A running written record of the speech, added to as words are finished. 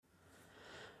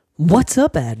What's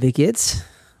up, advocates?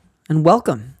 And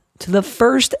welcome to the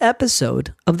first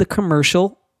episode of the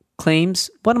Commercial Claims,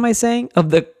 what am I saying?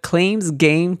 Of the Claims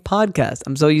Game podcast.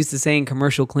 I'm so used to saying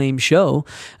commercial claims show.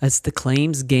 It's the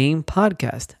Claims Game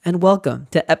podcast. And welcome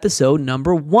to episode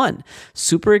number 1.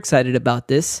 Super excited about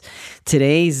this.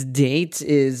 Today's date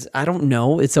is, I don't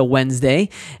know, it's a Wednesday.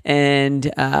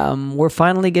 And we're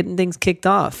finally getting things kicked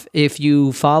off. If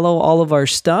you follow all of our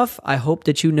stuff, I hope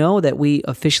that you know that we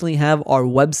officially have our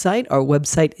website. Our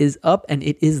website is up and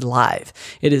it is live.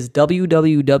 It is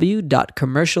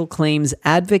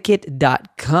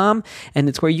www.commercialclaimsadvocate.com, and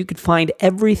it's where you could find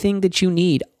everything that you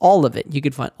need, all of it. You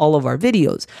could find all of our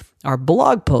videos, our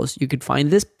blog posts. You could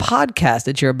find this podcast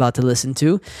that you're about to listen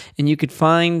to, and you could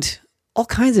find all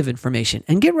kinds of information.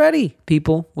 And get ready,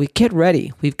 people. Get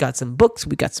ready. We've got some books.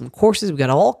 We got some courses. We got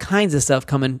all kinds of stuff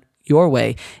coming your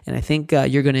way, and I think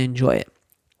you're going to enjoy it.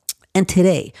 And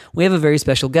today, we have a very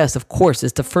special guest. Of course,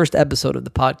 it's the first episode of the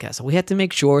podcast, so we had to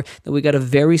make sure that we got a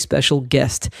very special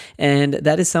guest, and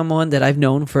that is someone that I've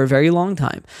known for a very long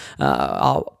time,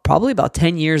 probably about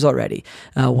 10 years already,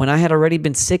 when I had already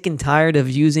been sick and tired of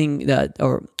using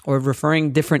or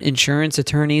referring different insurance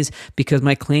attorneys because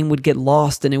my claim would get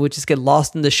lost and it would just get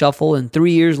lost in the shuffle, and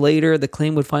 3 years later, the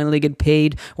claim would finally get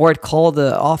paid, or I'd call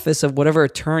the office of whatever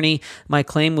attorney my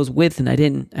claim was with, and I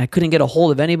couldn't get a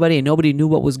hold of anybody, and nobody knew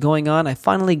what was going on. I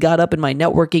finally got up in my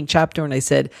networking chapter and I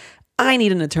said, I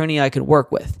need an attorney I could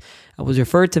work with. I was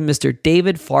referred to Mr.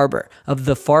 David Farber of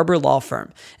the Farber Law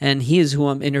Firm, and he is who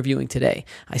I'm interviewing today.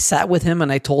 I sat with him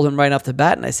and I told him right off the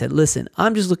bat, and I said, listen,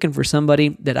 I'm just looking for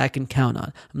somebody that I can count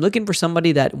on. I'm looking for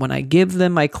somebody that when I give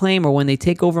them my claim or when they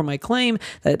take over my claim,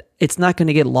 that it's not going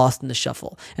to get lost in the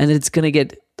shuffle, and I'm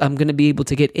going to be able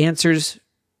to get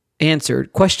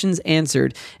questions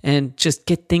answered, and just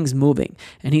get things moving.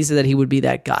 And he said that he would be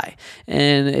that guy.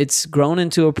 And it's grown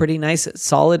into a pretty nice,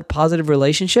 solid, positive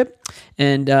relationship.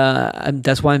 And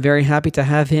that's why I'm very happy to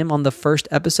have him on the first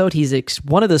episode. He's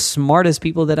one of the smartest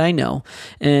people that I know.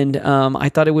 And I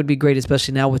thought it would be great,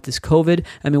 especially now with this COVID.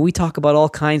 I mean, we talk about all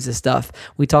kinds of stuff.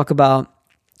 We talk about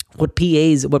what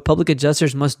public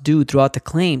adjusters must do throughout the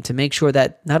claim to make sure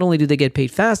that not only do they get paid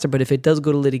faster, but if it does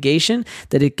go to litigation,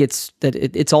 that it's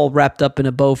all wrapped up in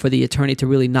a bow for the attorney to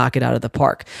really knock it out of the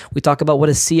park. We talk about what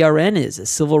a CRN is, a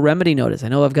civil remedy notice. I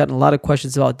know I've gotten a lot of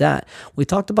questions about that. We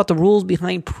talked about the rules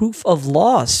behind proof of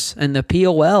loss and the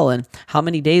POL, and how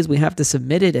many days we have to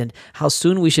submit it, and how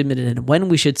soon we should submit it, and when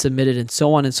we should submit it, and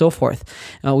so on and so forth.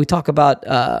 We talk about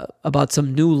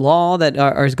some new law that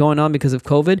is going on because of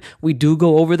COVID. We do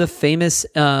go over the famous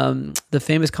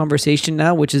conversation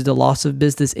now, which is the loss of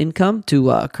business income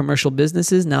to commercial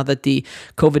businesses now that the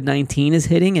COVID-19 is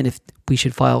hitting, and if we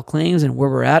should file claims and where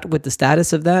we're at with the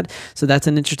status of that. So that's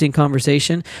an interesting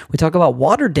conversation. We talk about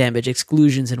water damage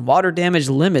exclusions and water damage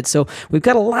limits. So we've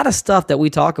got a lot of stuff that we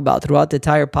talk about throughout the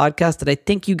entire podcast that I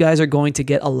think you guys are going to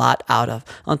get a lot out of.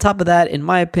 On top of that, in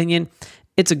my opinion,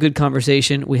 it's a good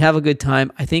conversation. We have a good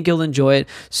time. I think you'll enjoy it.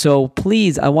 So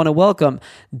please, I want to welcome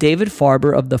David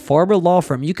Farber of the Farber Law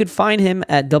Firm. You could find him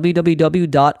at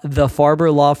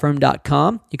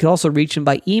www.thefarberlawfirm.com. You could also reach him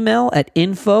by email at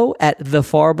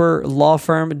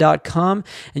info@thefarberlawfirm.com.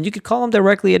 And you could call him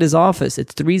directly at his office.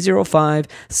 It's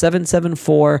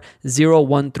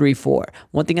 305-774-0134.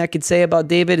 One thing I could say about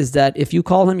David is that if you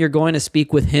call him, you're going to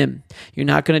speak with him. You're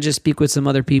not going to just speak with some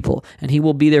other people. And he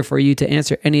will be there for you to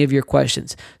answer any of your questions.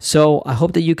 So I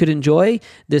hope that you could enjoy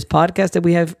this podcast that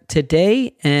we have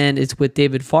today, and it's with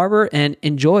David Farber, and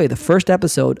enjoy the first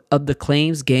episode of the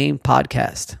Claims Game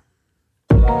podcast.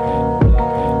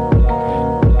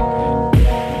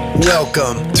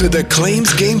 Welcome to the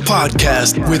Claims Game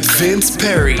podcast with Vince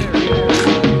Perry.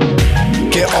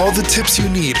 Get all the tips you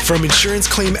need from insurance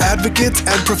claim advocates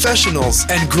and professionals,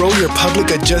 and grow your public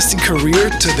adjusting career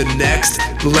to the next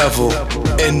level.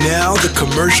 And now the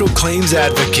commercial claims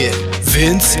advocate,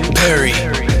 Vince Perry.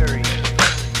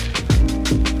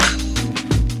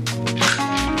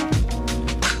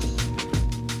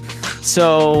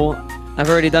 So I've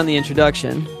already done the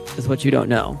introduction, is what you don't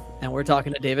know. And we're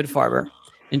talking to David Farber,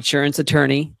 insurance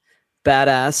attorney,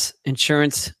 badass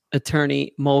insurance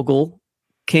attorney mogul,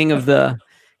 king of the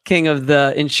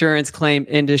insurance claim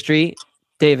industry.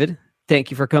 David,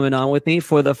 thank you for coming on with me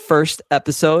for the first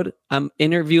episode. I'm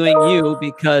interviewing you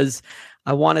because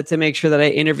I wanted to make sure that I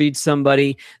interviewed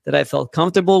somebody that I felt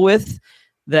comfortable with.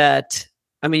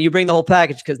 You bring the whole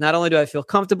package, because not only do I feel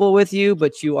comfortable with you,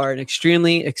 but you are an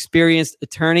extremely experienced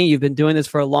attorney. You've been doing this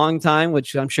for a long time,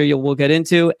 which I'm sure we'll get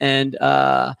into. And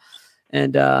I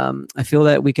feel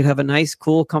that we could have a nice,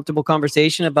 cool, comfortable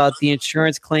conversation about the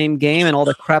insurance claim game and all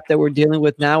the crap that we're dealing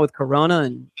with now with Corona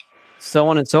and so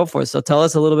on and so forth. So tell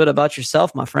us a little bit about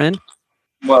yourself, my friend.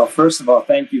 Well, first of all,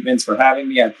 thank you, Vince, for having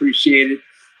me. I appreciate it.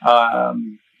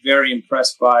 Very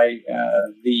impressed by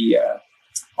the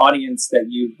audience that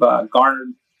you've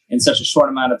garnered in such a short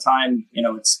amount of time.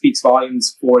 It speaks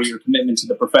volumes for your commitment to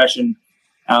the profession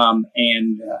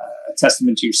and a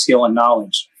testament to your skill and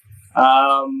knowledge.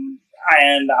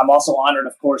 And I'm also honored,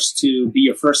 of course, to be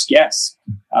your first guest.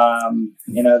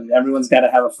 Everyone's got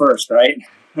to have a first, right?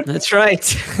 That's right.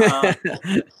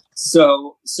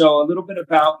 So a little bit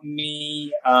about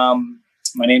me.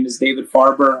 My name is David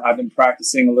Farber. I've been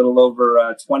practicing a little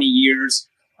over 20 years.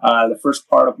 The first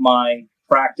part of my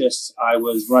practice, I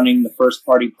was running the first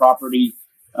party property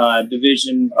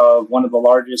division of one of the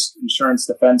largest insurance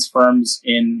defense firms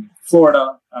in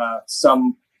Florida.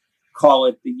 Some call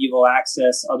it the Evil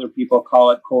Access. Other people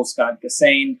call it Cole Scott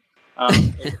Gassane.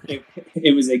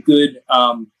 It was a good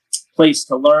place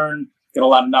to learn, get a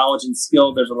lot of knowledge and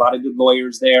skill. There's a lot of good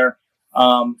lawyers there.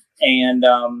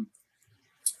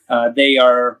 They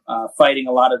are fighting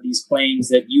a lot of these claims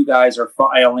that you guys are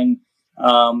filing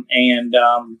and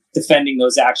defending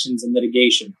those actions in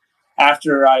litigation.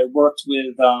 After I worked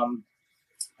with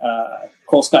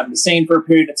Cole Scott Gassane for a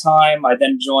period of time, I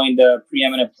then joined a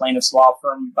preeminent plaintiff's law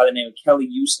firm by the name of Kelly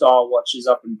Ustall, which is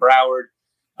up in Broward,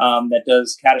 that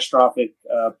does catastrophic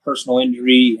personal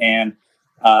injury and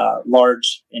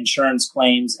large insurance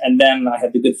claims. And then I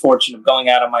had the good fortune of going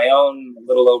out on my own a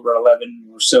little over 11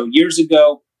 or so years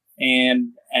ago,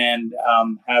 and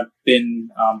have been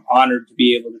honored to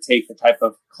be able to take the type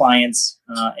of clients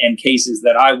and cases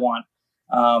that I want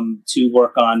to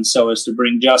work on, so as to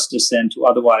bring justice and to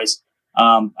otherwise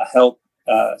help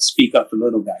speak up for the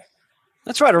little guy.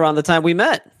 That's right around the time we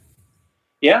met.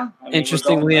 Yeah.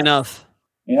 Interestingly enough.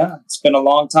 Yeah, it's been a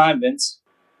long time, Vince.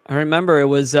 I remember it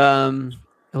was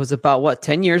about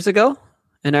 10 years ago,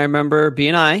 and I remember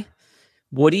BNI,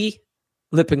 Woody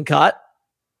Lippincott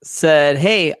said,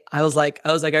 "Hey," I was like,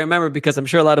 I remember, because I'm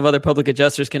sure a lot of other public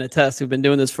adjusters can attest who've been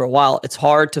doing this for a while. It's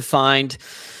hard to find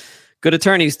good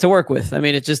attorneys to work with. I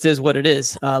mean, it just is what it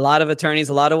is. A lot of attorneys,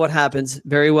 a lot of what happens,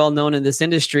 very well known in this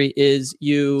industry, is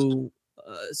you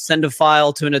send a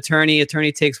file to an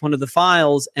attorney takes one of the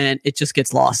files, and it just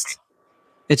gets lost.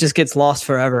 It just gets lost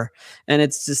forever. And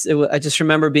I just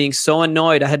remember being so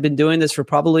annoyed. I had been doing this for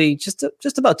probably just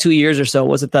about 2 years or so. It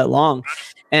wasn't that long.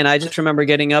 And I just remember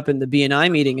getting up in the BNI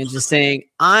meeting and just saying,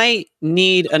 I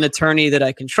need an attorney that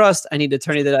I can trust. I need an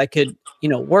attorney that I could,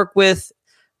 work with.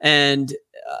 And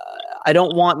I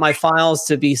don't want my files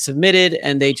to be submitted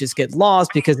and they just get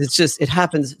lost, because it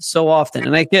happens so often.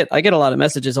 And I get a lot of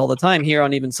messages all the time here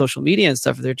on even social media and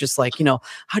stuff. They're just like,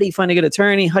 how do you find a good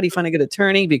attorney? How do you find a good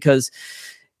attorney? Because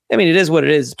it is what it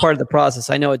is. It's part of the process.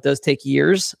 I know it does take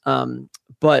years.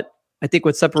 But I think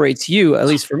what separates you, at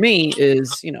least for me,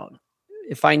 is,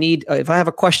 if I have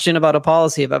a question about a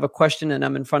policy, if I have a question and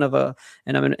I'm in front of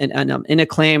I'm in a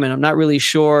claim and I'm not really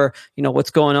sure, what's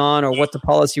going on or what the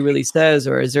policy really says,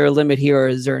 or is there a limit here or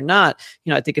is there not?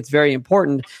 I think it's very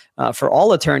important for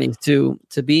all attorneys to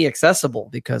be accessible,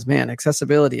 because, man,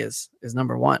 accessibility is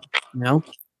number one,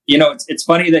 It's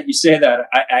funny that you say that.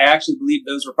 I actually believe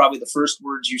those were probably the first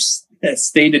words you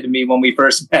stated to me when we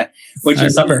first met, which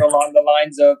is something along the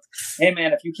lines of, "Hey,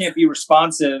 man, if you can't be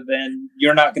responsive and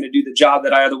you're not going to do the job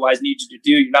that I otherwise need you to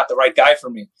do, you're not the right guy for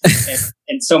me."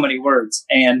 in so many words.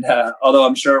 And although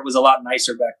I'm sure it was a lot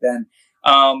nicer back then.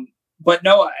 But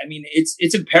no,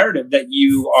 it's imperative that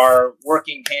you are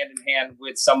working hand in hand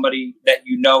with somebody that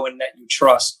you know and that you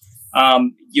trust.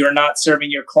 You're not serving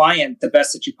your client the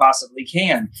best that you possibly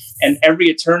can. And every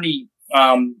attorney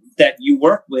that you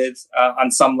work with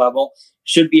on some level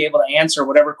should be able to answer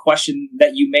whatever question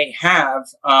that you may have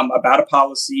about a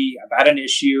policy, about an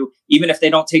issue, even if they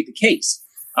don't take the case.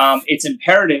 It's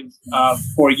imperative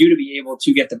for you to be able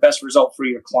to get the best result for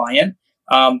your client.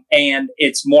 And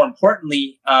it's more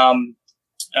importantly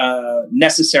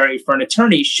necessary for an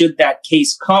attorney, should that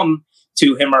case come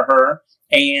to him or her,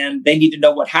 and they need to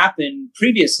know what happened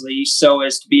previously so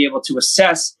as to be able to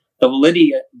assess the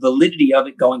validity of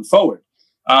it going forward.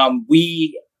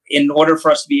 In order for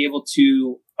us to be able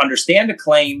to understand a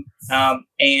claim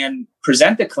and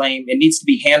present the claim, it needs to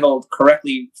be handled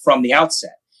correctly from the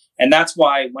outset. And that's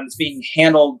why when it's being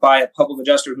handled by a public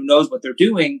adjuster who knows what they're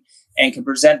doing and can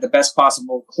present the best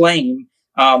possible claim,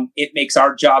 it makes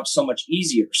our job so much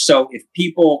easier. So if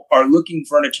people are looking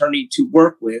for an attorney to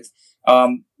work with,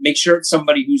 make sure it's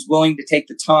somebody who's willing to take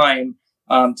the time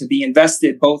to be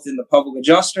invested both in the public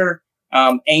adjuster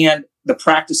and the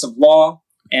practice of law,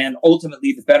 and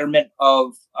ultimately the betterment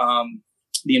of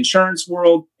the insurance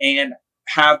world, and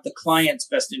have the client's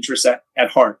best interests at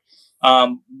heart.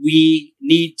 we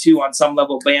need to, on some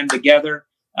level, band together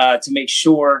to make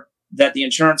sure that the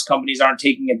insurance companies aren't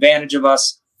taking advantage of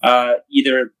us,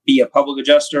 either be a public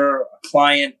adjuster, a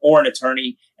client, or an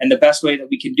attorney. And the best way that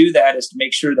we can do that is to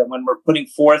make sure that when we're putting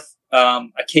forth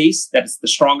a case, that it's the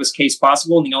strongest case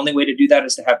possible. And the only way to do that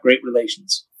is to have great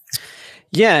relations.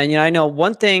 Yeah. And, I know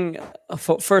one thing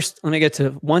first, let me get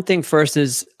to one thing first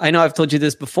is, I know I've told you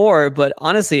this before, but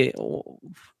honestly,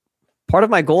 part of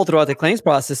my goal throughout the claims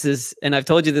process is, and I've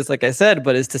told you this, like I said,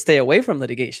 but is to stay away from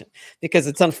litigation, because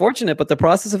it's unfortunate, but the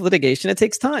process of litigation, it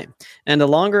takes time. And the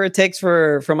longer it takes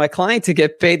for my client to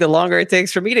get paid, the longer it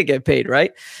takes for me to get paid.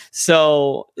 Right.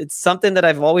 So it's something that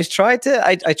I've always tried to,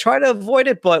 I try to avoid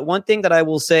it. But one thing that I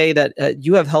will say that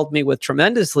you have helped me with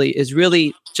tremendously is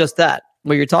really just that,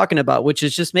 what you're talking about, which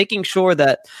is just making sure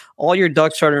that all your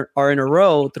ducks are in a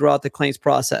row throughout the claims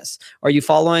process. Are you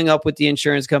following up with the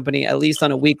insurance company at least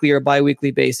on a weekly or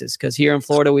biweekly basis? Because here in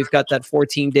Florida, we've got that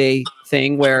 14-day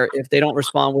thing where if they don't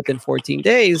respond within 14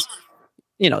 days,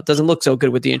 it doesn't look so good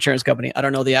with the insurance company. I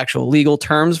don't know the actual legal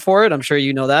terms for it. I'm sure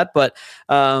you know that, but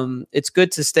it's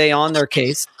good to stay on their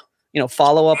case,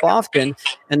 follow up often.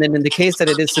 And then in the case that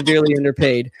it is severely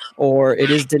underpaid or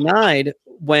it is denied,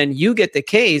 when you get the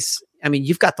case,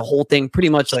 you've got the whole thing pretty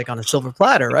much like on a silver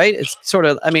platter, right? It's sort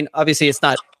of, obviously it's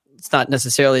not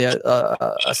necessarily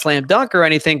a slam dunk or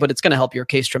anything, but it's going to help your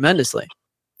case tremendously.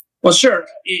 Well, sure.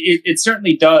 It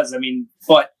certainly does.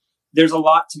 But there's a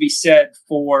lot to be said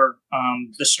for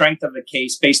the strength of the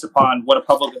case based upon what a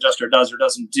public adjuster does or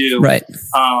doesn't do, right?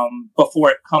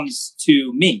 Before it comes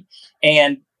to me.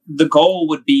 And the goal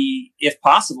would be, if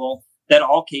possible, that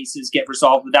all cases get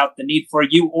resolved without the need for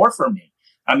you or for me.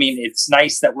 It's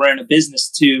nice that we're in a business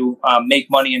to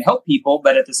make money and help people,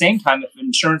 but at the same time, if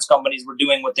insurance companies were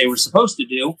doing what they were supposed to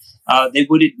do, they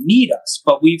wouldn't need us.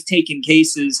 But we've taken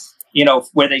cases,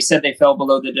 where they said they fell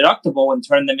below the deductible and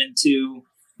turned them into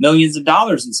millions of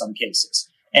dollars in some cases.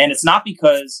 And it's not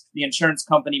because the insurance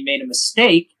company made a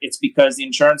mistake. It's because the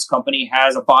insurance company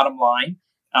has a bottom line.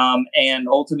 And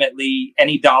ultimately,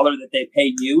 any dollar that they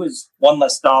pay you is one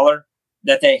less dollar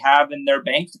that they have in their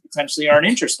bank to potentially earn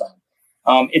interest on.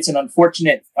 It's an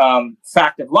unfortunate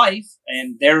fact of life,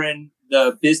 and they're in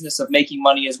the business of making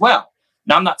money as well.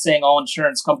 Now, I'm not saying all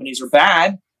insurance companies are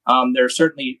bad. There are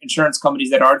certainly insurance companies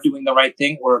that are doing the right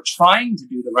thing or trying to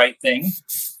do the right thing.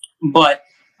 But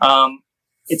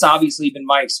it's obviously been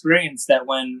my experience that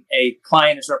when a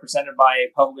client is represented by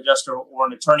a public adjuster or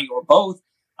an attorney or both,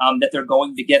 that they're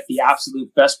going to get the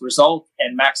absolute best result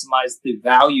and maximize the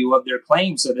value of their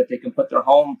claim so that they can put their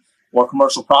home or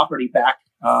commercial property back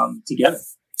together.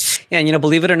 Yeah, and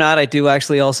believe it or not, I do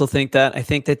actually also think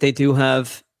that they do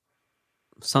have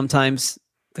sometimes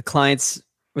the client's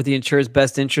or the insurer's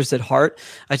best interest at heart.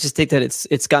 I just think that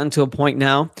it's gotten to a point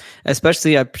now,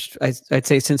 especially I'd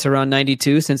say since around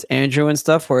 92, since Andrew and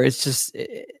stuff, where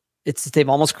they've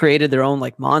almost created their own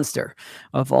like monster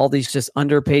of all these just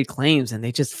underpaid claims, and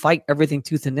they just fight everything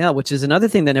tooth and nail, which is another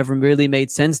thing that never really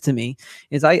made sense to me.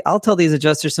 Is I'll tell these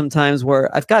adjusters sometimes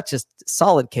where I've got just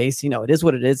solid case, it is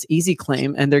what it is, easy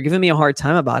claim, and they're giving me a hard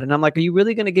time about it. And I'm like, are you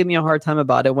really going to give me a hard time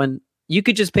about it when you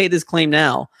could just pay this claim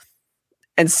now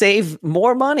and save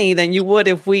more money than you would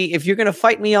if you're going to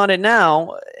fight me on it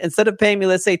now? Instead of paying me,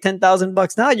 let's say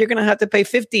 $10,000 now, you're going to have to pay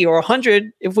 50 or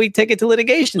 100 if we take it to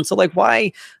litigation. So like,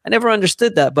 why? I never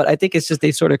understood that, but I think it's just,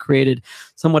 they sort of created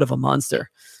somewhat of a monster,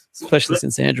 especially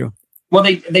since Andrew. Well,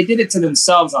 they did it to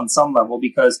themselves on some level,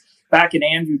 because back in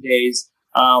Andrew days,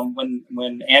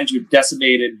 when Andrew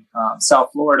decimated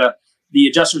South Florida, the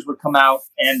adjusters would come out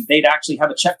and they'd actually have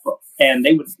a checkbook, and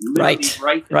they would literally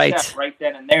write the check right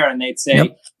then and there. And they'd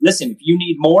say, listen, if you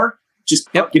need more,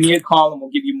 just give me a call and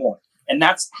we'll give you more. And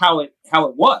that's how it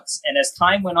was. And as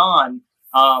time went on,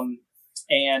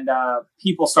 and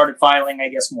people started filing, I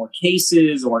guess, more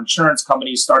cases, or insurance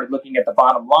companies started looking at the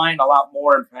bottom line a lot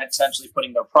more and potentially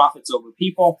putting their profits over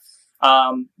people.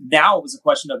 Now it was a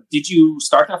question of, did you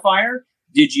start that fire?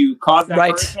 Did you cause that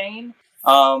hurricane?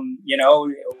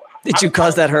 Did you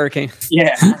cause that hurricane?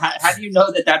 Yeah. How do you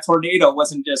know that tornado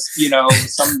wasn't just,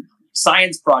 some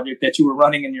science project that you were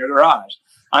running in your garage?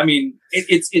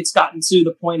 It's gotten to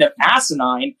the point of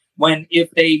asinine, when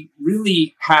if they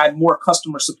really had more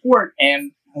customer support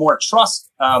and more trust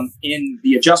in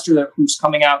the adjuster who's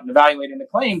coming out and evaluating the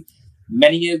claim,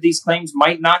 many of these claims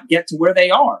might not get to where they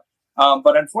are.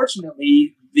 But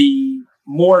unfortunately, the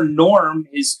more norm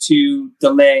is to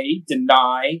delay,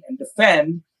 deny, and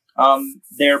defend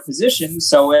their position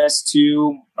so as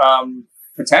to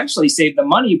potentially save them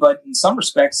money. But in some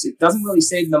respects, it doesn't really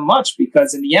save them much,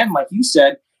 because in the end, like you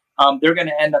said, they're going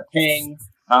to end up paying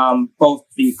both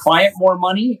the client more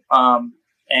money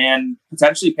and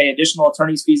potentially pay additional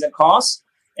attorney's fees and costs.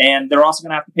 And they're also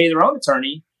going to have to pay their own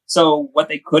attorney. So what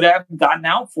they could have gotten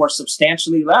out for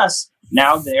substantially less,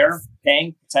 now they're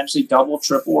paying potentially double,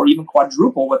 triple, or even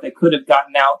quadruple what they could have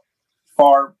gotten out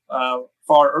far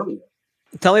earlier.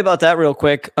 Tell me about that real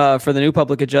quick for the new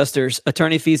public adjusters,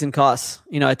 attorney fees and costs.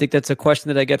 I think that's a question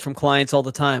that I get from clients all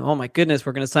the time. Oh my goodness,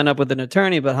 we're going to sign up with an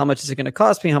attorney, but how much is it going to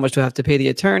cost me? How much do I have to pay the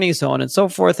attorney? So on and so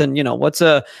forth. And,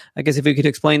 I guess if you could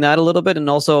explain that a little bit, and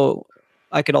also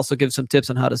I could also give some tips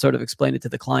on how to sort of explain it to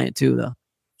the client too, though.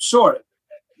 Sure.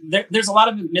 There's a lot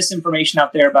of misinformation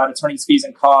out there about attorney's fees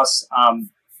and costs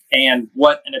and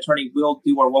what an attorney will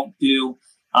do or won't do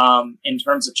in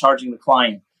terms of charging the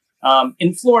client.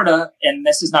 In Florida, and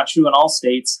this is not true in all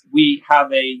states, we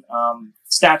have a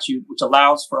statute which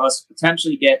allows for us to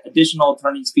potentially get additional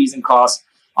attorney's fees and costs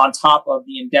on top of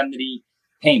the indemnity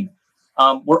payment.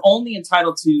 We're only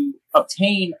entitled to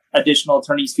obtain additional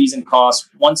attorney's fees and costs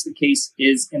once the case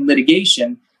is in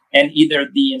litigation and either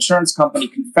the insurance company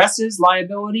confesses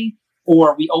liability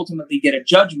or we ultimately get a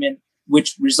judgment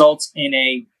which results in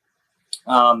a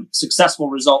successful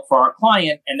result for our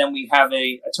client, and then we have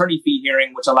a attorney fee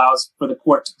hearing, which allows for the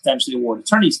court to potentially award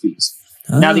attorney's fees.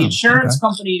 Now, the insurance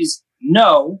companies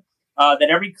know that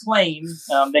every claim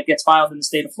that gets filed in the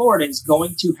state of Florida is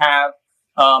going to have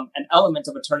an element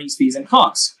of attorney's fees and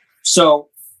costs. So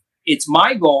it's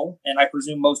my goal, and I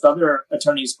presume most other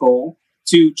attorneys' goal,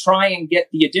 to try and get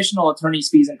the additional attorney's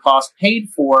fees and costs paid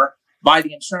for by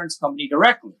the insurance company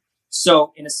directly.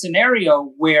 So in a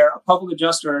scenario where a public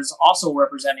adjuster is also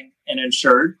representing an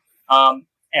insured,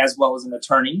 as well as an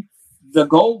attorney, the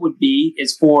goal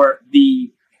is for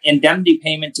the indemnity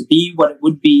payment to be what it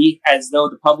would be as though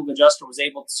the public adjuster was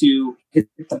able to hit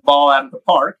the ball out of the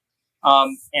park,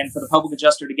 and for the public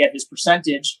adjuster to get his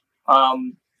percentage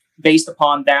based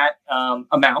upon that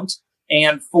amount,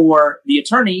 and for the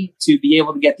attorney to be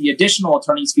able to get the additional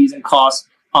attorney's fees and costs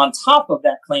on top of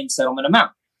that claim settlement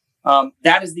amount.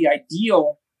 That is the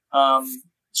ideal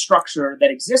structure that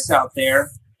exists out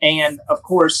there. And of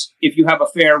course, if you have a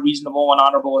fair, reasonable, and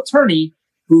honorable attorney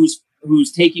who's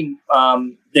taking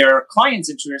their client's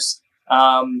interests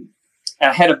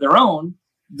ahead of their own,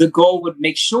 the goal would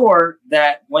make sure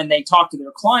that when they talk to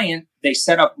their client, they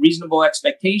set up reasonable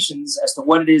expectations as to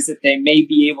what it is that they may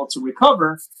be able to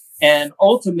recover, and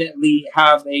ultimately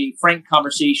have a frank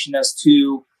conversation as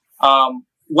to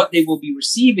what they will be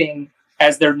receiving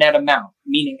as their net amount,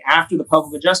 meaning after the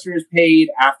public adjuster is paid,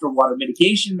 after water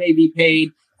mitigation may be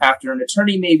paid, after an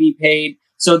attorney may be paid,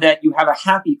 so that you have a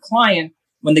happy client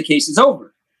when the case is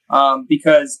over.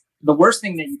 Because the worst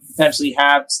thing that you can potentially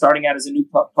have starting out as a new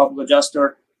public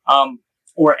adjuster,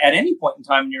 or at any point in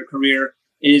time in your career,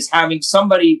 is having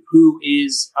somebody who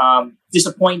is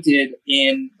disappointed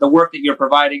in the work that you're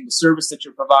providing, the service that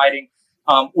you're providing,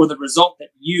 or the result that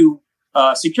you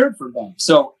secured for them.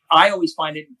 So I always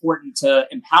find it important to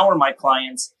empower my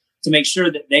clients to make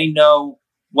sure that they know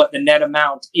what the net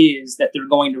amount is that they're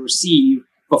going to receive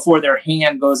before their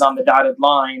hand goes on the dotted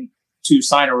line to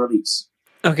sign a release.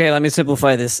 Okay, let me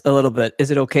simplify this a little bit.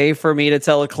 Is it okay for me to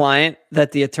tell a client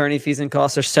that the attorney fees and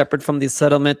costs are separate from the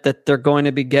settlement that they're going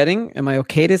to be getting? Am I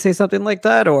okay to say something like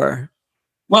that, or?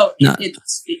 Well,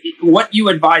 what you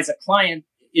advise a client,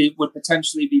 it would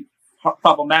potentially be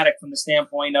problematic from the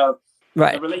standpoint of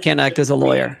can't act as a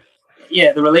lawyer.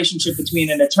 Yeah, the relationship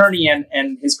between an attorney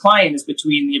and his client is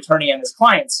between the attorney and his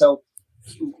client. So,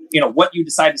 what you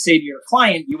decide to say to your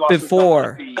client, you also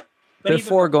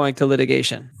before going to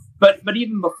litigation. But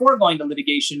even before going to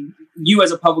litigation, you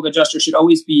as a public adjuster should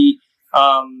always be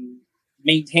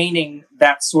maintaining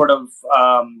that sort of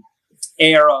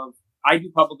air of, I do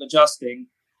public adjusting.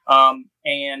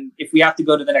 And if we have to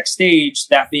go to the next stage,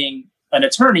 that being an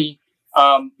attorney,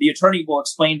 the attorney will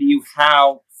explain to you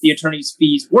how the attorney's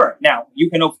fees work. Now, you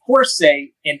can, of course,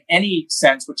 say in any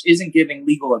sense, which isn't giving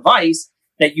legal advice,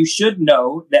 that you should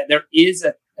know that there is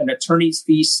an attorney's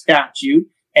fee statute.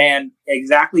 And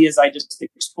exactly as I just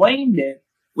explained it,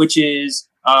 which is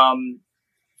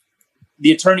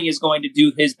the attorney is going to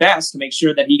do his best to make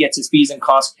sure that he gets his fees and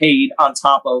costs paid on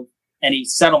top of any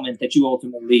settlement that you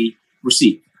ultimately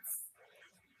receive.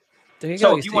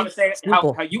 So if you want to say it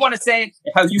how you want to say it,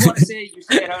 you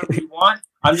say it however you want.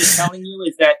 I'm just telling you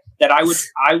is that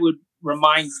I would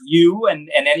remind you and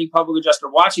any public adjuster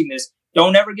watching this,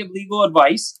 don't ever give legal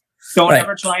advice. Don't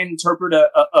ever try and interpret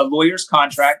a lawyer's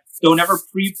contract. Don't ever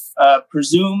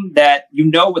presume that you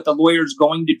know what the lawyer is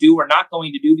going to do or not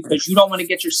going to do, because you don't want to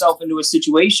get yourself into a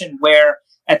situation where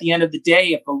at the end of the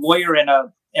day, if a lawyer and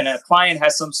a client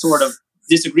has some sort of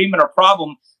disagreement or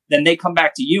problem, then they come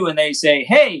back to you and they say,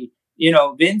 hey,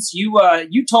 Vince,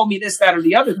 you told me this, that, or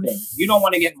the other thing. You don't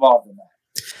want to get involved in that.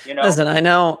 Listen, I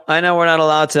know we're not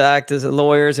allowed to act as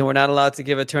lawyers and we're not allowed to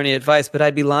give attorney advice, but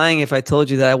I'd be lying if I told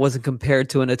you that I wasn't compared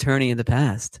to an attorney in the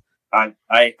past. I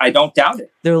don't doubt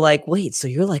it. They're like, wait, so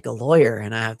you're like a lawyer,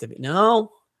 and I have to be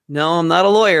no, I'm not a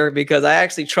lawyer, because I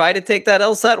actually tried to take that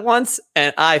LSAT once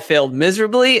and I failed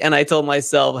miserably, and I told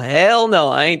myself, hell no,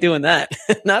 I ain't doing that.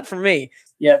 Not for me.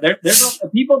 Yeah,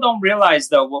 people don't realize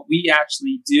though what we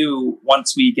actually do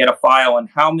once we get a file and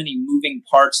how many moving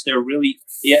parts there really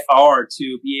are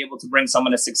to be able to bring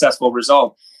someone a successful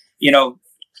result.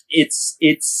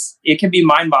 It can be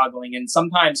mind-boggling, and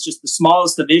sometimes just the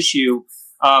smallest of issue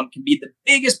can be the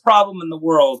biggest problem in the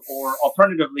world, or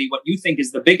alternatively, what you think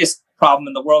is the biggest problem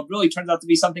in the world really turns out to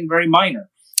be something very minor,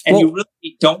 and you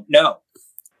really don't know.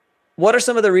 What are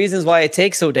some of the reasons why it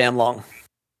takes so damn long?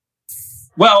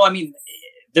 Well, I mean,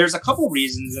 there's a couple of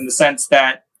reasons in the sense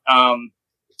that, the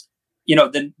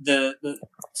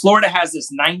Florida has this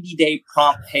 90-day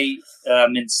prompt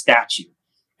payment statute,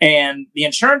 and the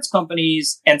insurance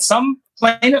companies and some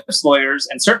plaintiffs' lawyers,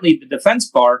 and certainly the defense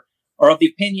bar, are of the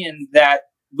opinion that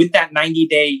with that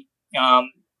 90-day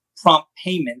prompt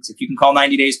payment, if you can call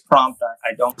 90 days prompt,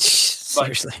 I don't,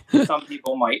 seriously, but some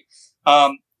people might,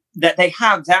 that they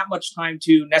have that much time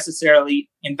to necessarily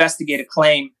investigate a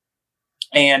claim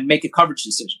and make a coverage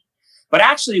decision. But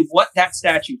actually what that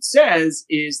statute says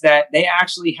is that they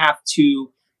actually have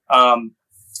to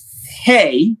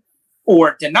pay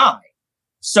or deny.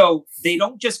 So they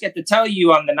don't just get to tell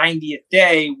you on the 90th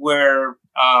day we're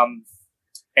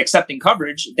accepting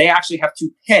coverage. They actually have to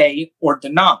pay or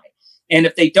deny. And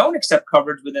if they don't accept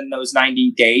coverage within those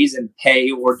 90 days and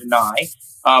pay or deny,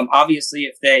 obviously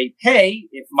if they pay,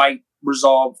 it might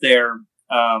resolve their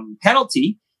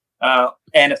penalty.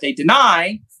 And if they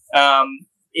deny,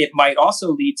 it might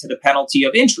also lead to the penalty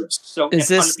of interest. So is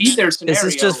this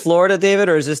just Florida, David,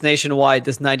 or is this nationwide,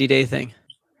 this 90-day thing?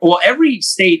 Well, every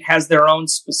state has their own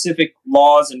specific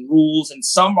laws and rules, and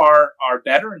some are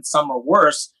better and some are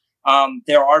worse.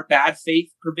 There are bad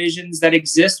faith provisions that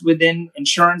exist within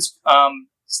insurance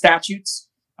statutes.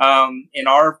 In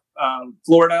our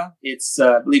Florida, it's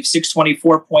I believe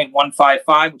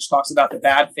 624.155, which talks about the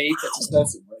bad faith that's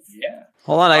associated with it. Yeah.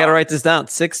 Hold on, I got to write this down.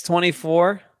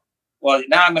 624. Well,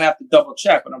 now I'm going to have to double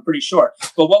check, but I'm pretty sure.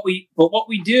 But what we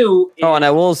do. Oh, and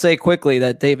I will say quickly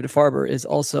that David Farber is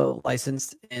also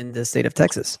licensed in the state of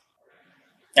Texas,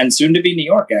 and soon to be New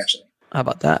York, actually. How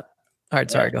about that? All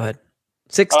right, sorry, go ahead.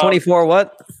 624.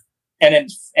 What? And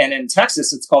in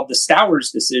Texas, it's called the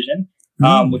Stowers decision,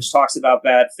 which talks about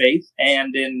bad faith.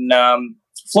 And in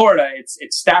Florida, it's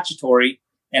statutory,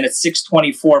 and it's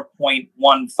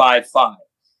 624.155.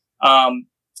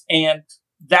 And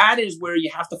that is where you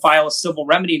have to file a civil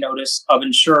remedy notice of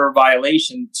insurer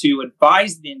violation to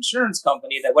advise the insurance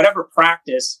company that whatever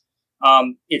practice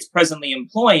it's presently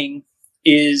employing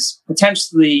is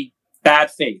potentially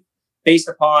bad faith based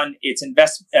upon its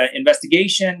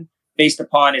investigation, based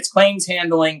upon its claims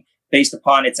handling, based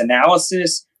upon its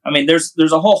analysis. I mean, there's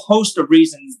a whole host of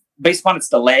reasons based upon its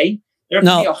delay. There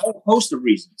can be a whole host of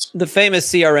reasons. The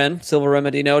famous CRN, civil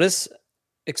remedy notice.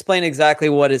 Explain exactly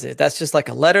what is it. That's just like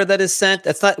a letter that is sent.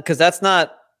 That's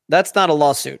not a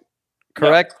lawsuit,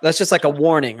 correct? No. That's just like a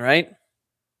warning, right?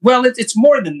 Well, it's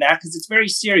more than that because it's very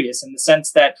serious in the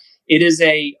sense that it is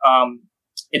a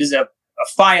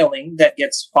filing that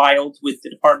gets filed with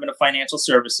the Department of Financial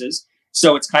Services.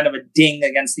 So it's kind of a ding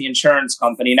against the insurance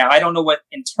company. Now, I don't know what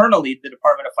internally the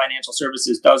Department of Financial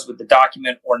Services does with the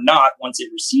document or not once it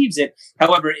receives it.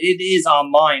 However, it is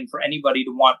online for anybody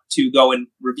to want to go and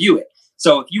review it.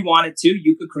 So if you wanted to,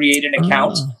 you could create an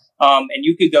account and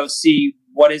you could go see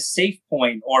what is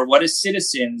SafePoint or what is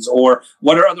Citizens or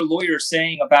what are other lawyers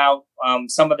saying about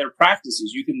some of their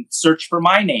practices. You can search for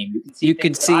my name. You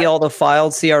can see all the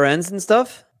filed CRNs and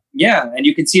stuff? Yeah, and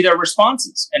you can see their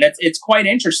responses. And it's quite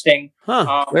interesting.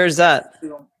 Huh. Where's that?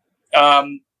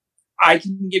 I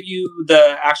can give you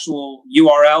the actual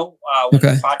URL when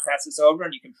the podcast is over,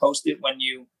 and you can post it when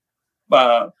you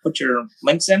put your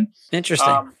links in.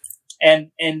 Interesting.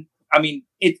 And I mean,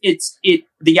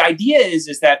 the idea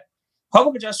is that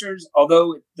public adjusters,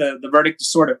 although the verdict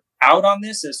is sort of out on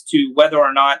this as to whether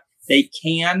or not they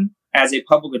can, as a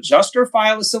public adjuster,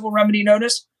 file a civil remedy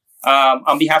notice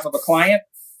on behalf of a client,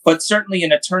 but certainly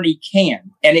an attorney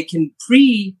can, and it can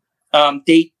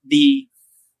predate the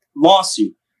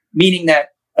lawsuit, meaning that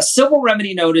a civil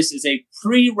remedy notice is a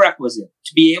prerequisite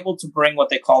to be able to bring what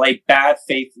they call a bad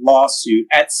faith lawsuit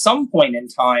at some point in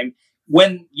time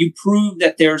when you prove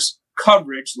that there's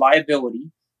coverage,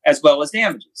 liability, as well as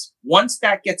damages. Once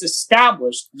that gets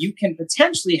established, you can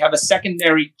potentially have a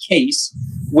secondary case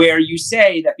where you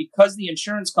say that because the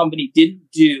insurance company didn't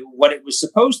do what it was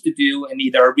supposed to do in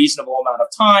either a reasonable amount of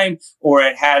time or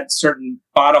it had certain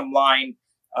bottom line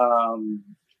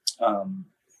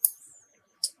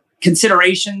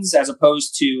considerations as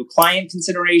opposed to client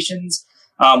considerations,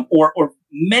 or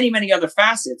many, many other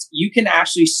facets, you can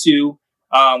actually sue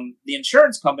the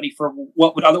insurance company for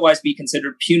what would otherwise be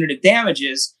considered punitive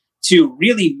damages to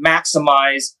really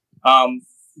maximize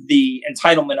the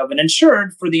entitlement of an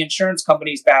insured for the insurance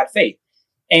company's bad faith.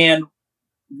 And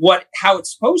how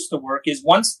it's supposed to work is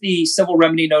once the civil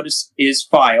remedy notice is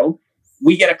filed,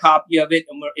 we get a copy of it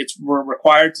and we're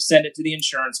required to send it to the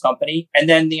insurance company. And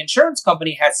then the insurance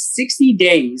company has 60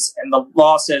 days, and the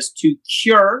law says, to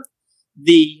cure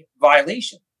the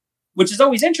violation, which is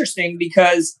always interesting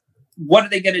because what are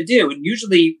they going to do? And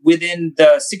usually within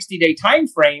the 60-day time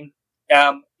frame,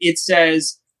 it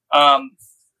says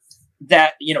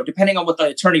that, depending on what the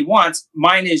attorney wants,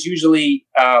 mine is usually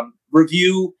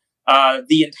review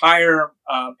the entire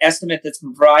estimate that's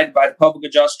been provided by the public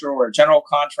adjuster or a general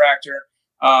contractor,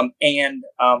 and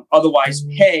otherwise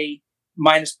pay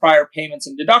minus prior payments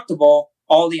and deductible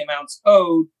all the amounts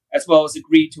owed, as well as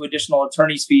agree to additional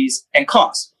attorney's fees and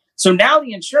costs. So now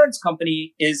the insurance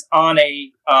company is on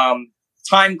a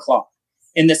time clock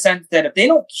in the sense that if they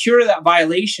don't cure that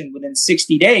violation within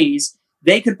 60 days,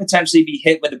 they could potentially be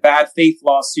hit with a bad faith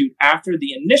lawsuit after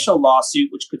the initial lawsuit,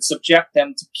 which could subject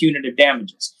them to punitive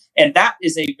damages. And that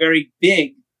is a very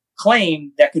big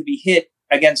claim that could be hit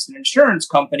against an insurance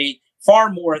company, far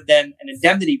more than an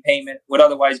indemnity payment would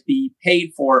otherwise be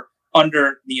paid for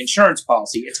under the insurance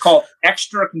policy. It's called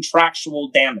extra contractual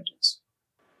damages.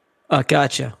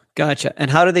 Gotcha. And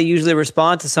how do they usually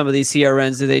respond to some of these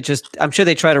CRNs? Do they I'm sure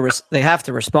they try to, they have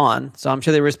to respond. So I'm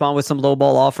sure they respond with some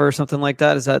lowball offer or something like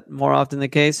that. Is that more often the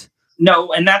case?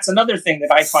 No. And that's another thing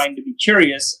that I find to be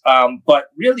curious. But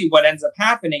really what ends up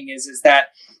happening is that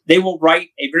they will write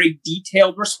a very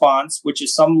detailed response, which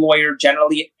is some lawyer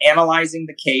generally analyzing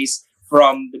the case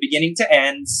from the beginning to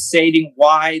end, stating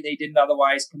why they didn't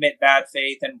otherwise commit bad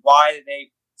faith and why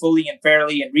they fully and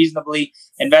fairly and reasonably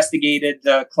investigated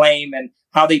the claim and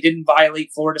how they didn't violate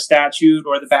Florida statute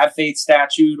or the bad faith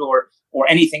statute or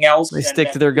anything else. They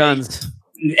stick to their guns.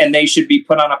 And they should be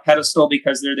put on a pedestal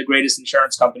because they're the greatest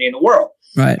insurance company in the world.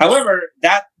 Right. However,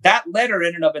 that letter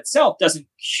in and of itself doesn't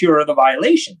cure the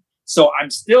violation. So I'm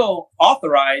still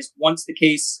authorized, once the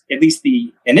case, at least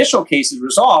the initial case, is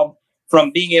resolved,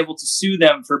 from being able to sue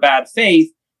them for bad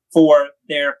faith for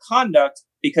their conduct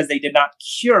because they did not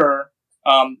cure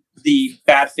the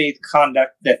bad faith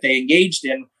conduct that they engaged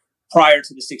in prior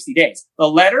to the 60 days. The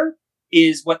letter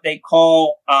is what they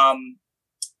call,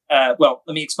 well,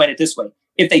 let me explain it this way.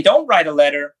 If they don't write a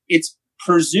letter, it's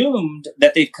presumed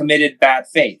that they've committed bad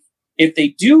faith. If they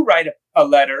do write a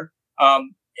letter, a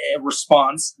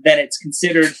response, then it's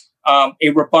considered a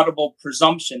rebuttable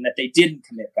presumption that they didn't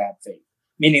commit bad faith,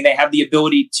 meaning they have the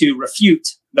ability to refute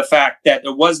the fact that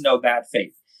there was no bad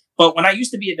faith. But when I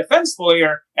used to be a defense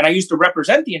lawyer and I used to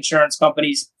represent the insurance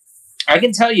companies, I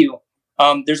can tell you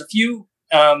there's a few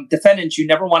defendants you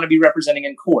never want to be representing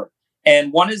in court.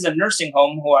 And one is a nursing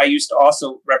home who I used to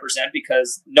also represent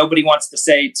because nobody wants to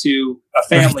say to a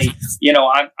family,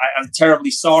 I'm terribly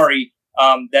sorry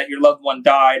that your loved one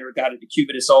died or got a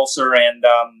decubitus ulcer. And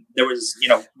there was,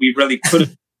 we really could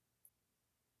have.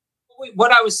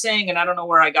 What I was saying, and I don't know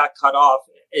where I got cut off,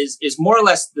 is more or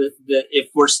less the if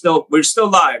we're still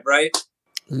live, right?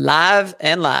 Live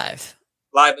and fly.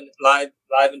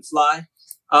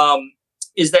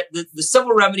 Is that the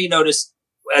civil remedy notice,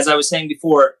 as I was saying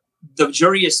before, the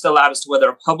jury is still out as to whether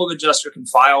a public adjuster can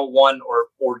file one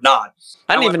or not.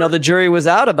 I didn't even know the jury was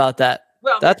out about that.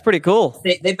 Well, that's pretty cool.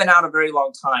 They've been out a very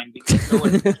long time because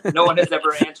no one has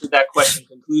ever answered that question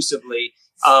conclusively.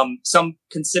 Some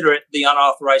consider it the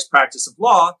unauthorized practice of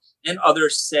law, and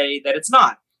others say that it's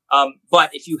not. But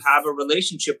if you have a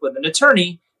relationship with an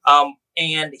attorney,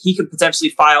 and he could potentially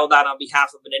file that on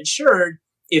behalf of an insured,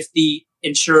 if the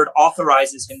insured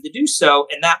authorizes him to do so,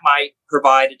 and that might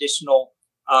provide additional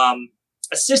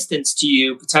assistance to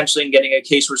you potentially in getting a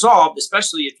case resolved,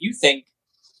 especially if you think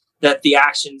that the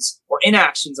actions or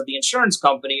inactions of the insurance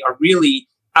company are really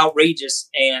outrageous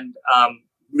and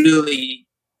really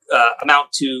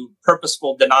amount to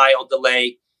purposeful denial,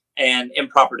 delay, and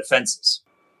improper defenses.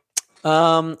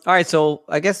 All right, so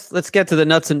I guess let's get to the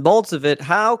nuts and bolts of it.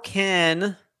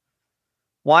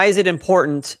 Why is it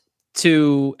important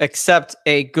to accept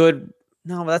a good...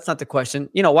 No, that's not the question.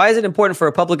 Why is it important for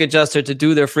a public adjuster to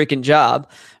do their freaking job,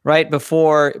 right?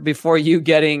 Before you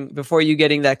getting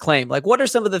that claim? Like, what are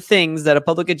some of the things that a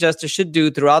public adjuster should do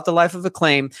throughout the life of a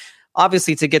claim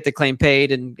obviously to get the claim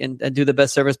paid and do the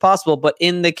best service possible. But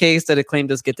in the case that a claim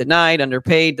does get denied,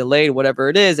 underpaid, delayed, whatever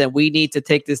it is, and we need to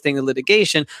take this thing to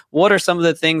litigation, what are some of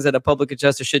the things that a public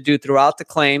adjuster should do throughout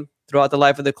the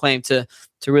life of the claim to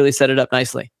really set it up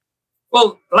nicely?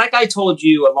 Well, like I told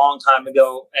you a long time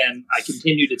ago, and I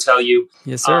continue to tell you,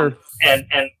 yes, sir, and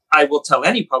I will tell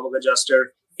any public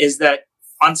adjuster, is that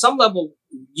on some level,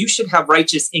 you should have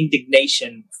righteous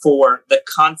indignation for the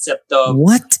concept of...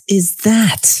 What is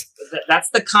that? That's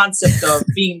the concept of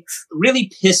being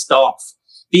really pissed off,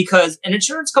 because an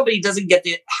insurance company doesn't get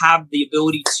to have the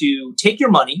ability to take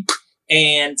your money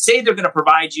and say they're going to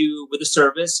provide you with a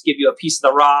service, give you a piece of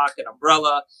the rock, an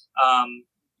umbrella,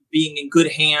 being in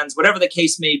good hands, whatever the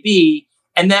case may be,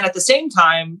 and then at the same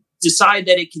time decide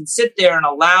that it can sit there and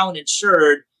allow an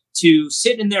insured to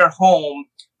sit in their home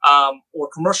or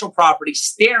commercial property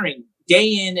staring day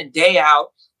in and day out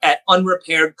at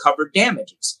unrepaired covered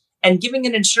damages, and giving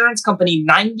an insurance company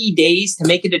 90 days to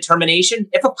make a determination.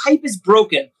 If a pipe is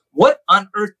broken, what on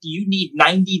earth do you need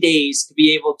 90 days to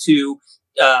be able to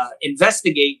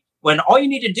investigate, when all you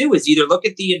need to do is either look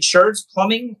at the insured's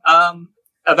plumbing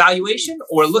evaluation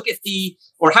or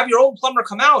have your own plumber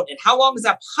come out? And how long is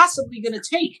that possibly going to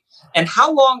take? And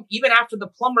how long, even after the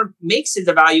plumber makes his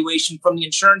evaluation from the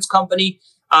insurance company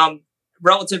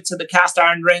relative to the cast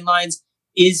iron drain lines,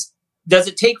 does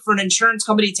it take for an insurance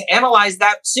company to analyze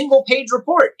that single page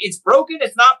report? It's broken,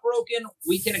 it's not broken.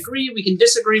 We can agree, we can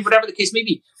disagree, whatever the case may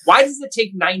be. Why does it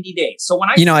take 90 days? So when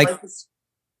I this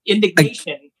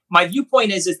indignation, my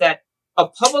viewpoint is that a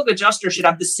public adjuster should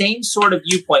have the same sort of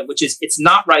viewpoint, which is it's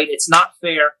not right, it's not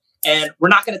fair, and we're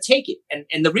not going to take it.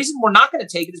 And the reason we're not going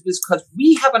to take it is because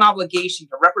we have an obligation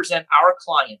to represent our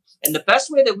client. And the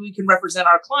best way that we can represent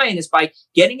our client is by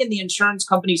getting in the insurance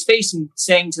company's face and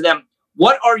saying to them,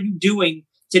 what are you doing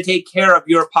to take care of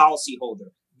your policyholder?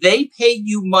 They pay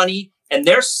you money and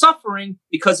they're suffering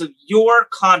because of your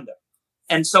conduct.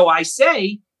 And so I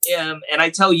say, and I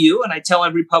tell you, and I tell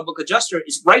every public adjuster,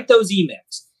 is write those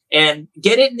emails and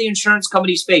get it in the insurance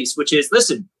company's face, which is,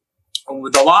 listen,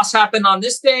 the loss happened on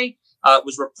this day, it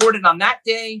was reported on that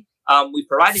day. We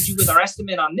provided you with our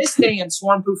estimate on this day and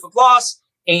sworn proof of loss.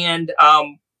 And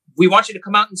we want you to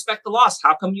come out and inspect the loss.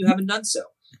 How come you haven't done so?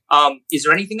 Is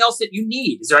there anything else that you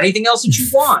need? Is there anything else that you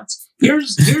want?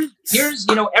 Here's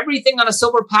everything on a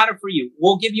silver platter for you.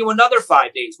 We'll give you another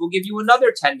 5 days. We'll give you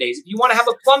another 10 days. If you want to have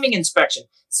a plumbing inspection,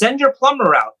 send your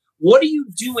plumber out. What are you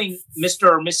doing, Mr.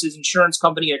 or Mrs. Insurance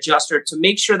Company Adjuster, to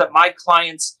make sure that my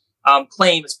client's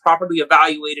claim is properly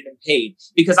evaluated and paid?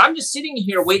 Because I'm just sitting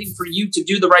here waiting for you to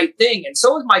do the right thing. And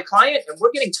so is my client. And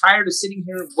we're getting tired of sitting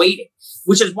here and waiting,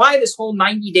 which is why this whole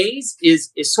 90 days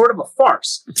is sort of a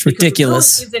farce. It's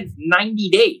ridiculous. It isn't 90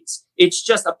 days. It's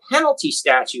just a penalty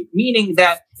statute, meaning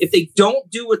that if they don't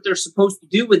do what they're supposed to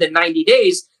do within 90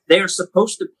 days, they are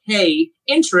supposed to pay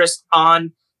interest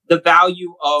on the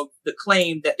value of the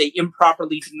claim that they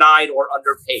improperly denied or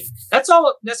underpaid. That's all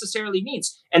it necessarily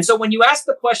means. And so when you ask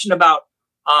the question about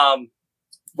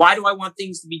why do I want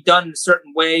things to be done in a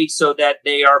certain way so that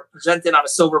they are presented on a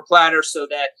silver platter, so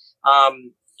that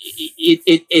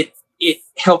it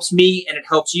helps me and it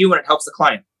helps you and it helps the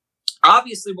client.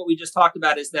 Obviously, what we just talked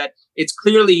about is that it's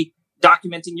clearly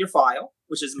documenting your file,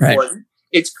 which is important. Right.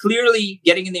 It's clearly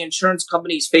getting in the insurance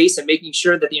company's face and making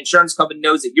sure that the insurance company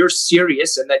knows that you're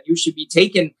serious and that you should be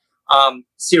taken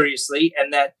seriously,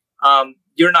 and that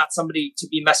you're not somebody to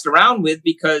be messed around with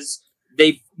because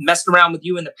they've messed around with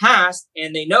you in the past,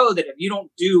 and they know that if you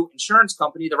don't do insurance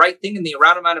company the right thing in the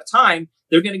right amount of time,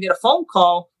 they're going to get a phone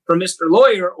call from Mr.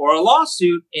 Lawyer or a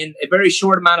lawsuit in a very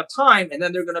short amount of time, and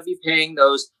then they're going to be paying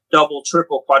those double,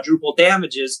 triple, quadruple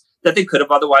damages that they could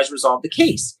have otherwise resolved the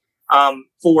case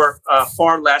for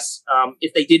far less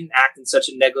if they didn't act in such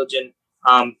a negligent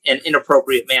and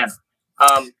inappropriate manner.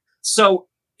 So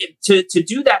to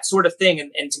do that sort of thing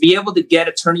and to be able to get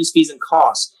attorney's fees and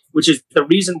costs, which is the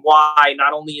reason why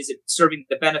not only is it serving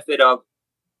the benefit of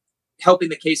helping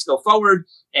the case go forward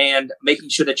and making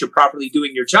sure that you're properly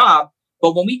doing your job,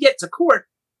 but when we get to court,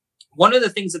 one of the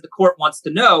things that the court wants to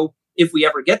know, if we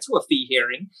ever get to a fee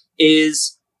hearing,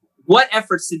 is what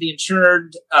efforts did the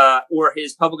insured or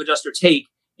his public adjuster take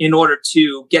in order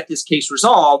to get this case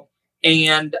resolved?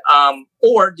 And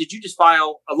or did you just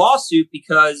file a lawsuit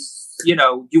because,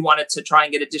 you wanted to try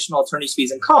and get additional attorney's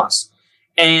fees and costs?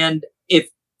 And if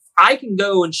I can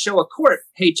go and show a court,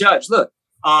 hey, judge, look,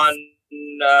 on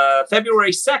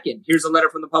February 2nd, here's a letter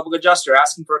from the public adjuster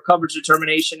asking for a coverage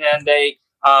determination and a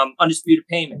undisputed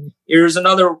payment. Here's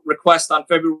another request on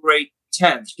February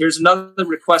 10th. Here's another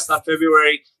request on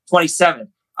February 27th.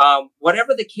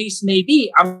 Whatever the case may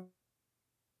be,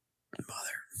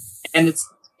 and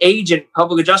agent,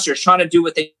 public adjuster, is trying to do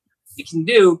what they can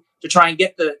do to try and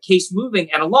get the case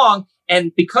moving and along.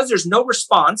 And because there's no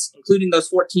response, including those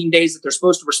 14 days that they're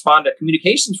supposed to respond to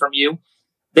communications from you,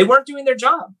 they weren't doing their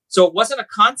job. So it wasn't a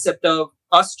concept of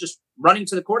us just running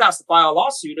to the courthouse to file a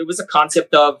lawsuit. It was a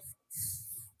concept of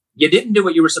you didn't do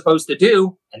what you were supposed to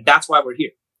do, and that's why we're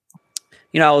here.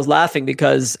 I was laughing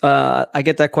because I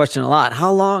get that question a lot.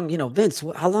 How long, Vince,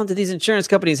 how long do these insurance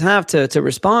companies have to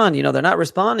respond? They're not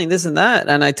responding, this and that.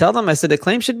 And I tell them, I said, the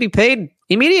claim should be paid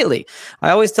immediately.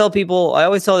 I always tell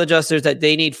the adjusters that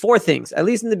they need 4 things. At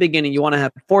least in the beginning, you want to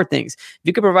have 4 things. If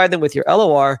you can provide them with your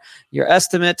LOR, your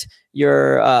estimate,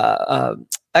 your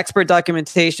expert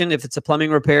documentation, if it's a plumbing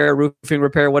repair, roofing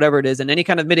repair, whatever it is, and any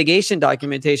kind of mitigation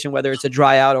documentation, whether it's a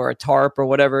dry out or a tarp or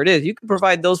whatever it is, you can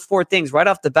provide those 4 things right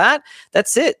off the bat.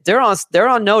 That's it. They're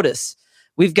on notice.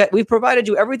 We've provided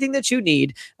you everything that you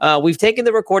need. We've taken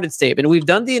the recorded statement. We've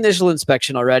done the initial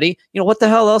inspection already. What the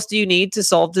hell else do you need to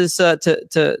solve this,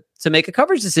 to make a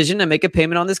coverage decision and make a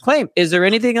payment on this claim? Is there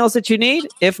anything else that you need?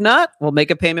 If not, we'll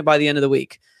make a payment by the end of the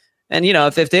week. And,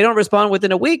 if they don't respond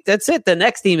within a week, that's it. The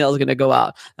next email is going to go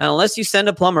out. And unless you send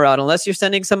a plumber out, unless you're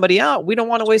sending somebody out, we don't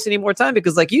want to waste any more time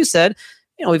because like you said,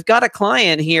 we've got a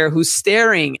client here who's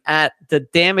staring at the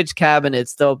damaged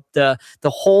cabinets, the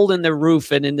hole in the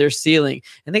roof and in their ceiling.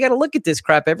 And they got to look at this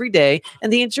crap every day.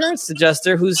 And the insurance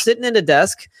adjuster who's sitting in a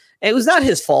desk, it was not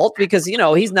his fault because,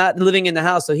 he's not living in the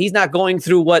house. So he's not going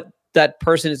through what that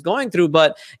person is going through,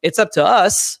 but it's up to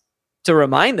us to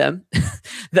remind them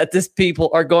that these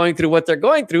people are going through what they're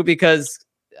going through because,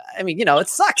 it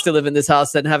sucks to live in this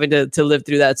house and having to live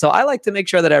through that. So I like to make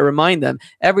sure that I remind them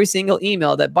every single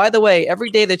email that, by the way, every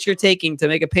day that you're taking to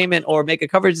make a payment or make a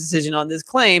coverage decision on this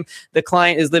claim, the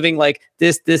client is living like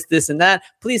this, and that.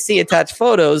 Please see attached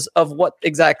photos of what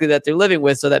exactly that they're living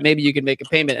with so that maybe you can make a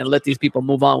payment and let these people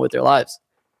move on with their lives.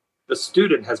 The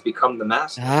student has become the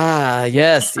master.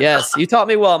 Yes. You taught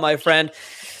me well, my friend.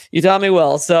 You taught me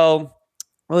well. So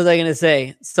what was I going to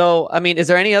say? So, is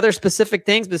there any other specific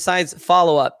things besides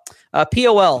follow-up?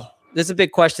 POL. This is a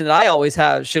big question that I always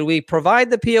have. Should we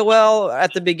provide the POL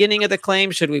at the beginning of the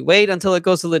claim? Should we wait until it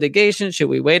goes to litigation? Should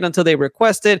we wait until they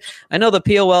request it? I know the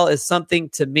POL is something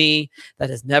to me that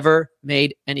has never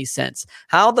made any sense.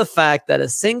 How the fact that a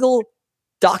single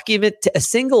document, a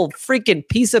single freaking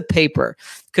piece of paper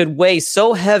could weigh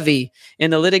so heavy in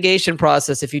the litigation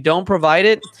process. If you don't provide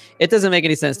it, it doesn't make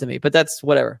any sense to me, but that's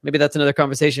whatever. Maybe that's another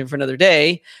conversation for another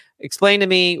day. Explain to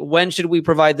me, when should we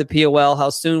provide the POL?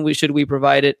 How soon should we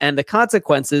provide it? And the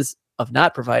consequences of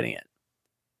not providing it.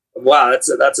 Wow. That's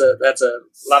a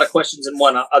lot of questions in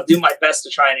one. I'll do my best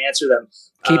to try and answer them.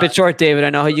 Keep it short, David.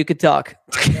 I know how you could talk.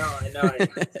 I know.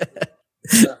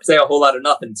 I say a whole lot of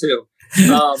nothing too.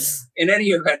 In any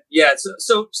event, yeah.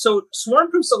 So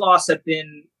sworn proofs of loss have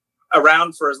been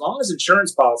around for as long as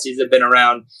insurance policies have been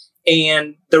around,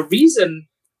 and the reason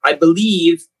I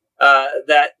believe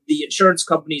that the insurance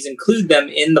companies include them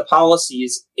in the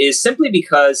policies is simply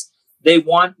because they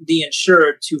want the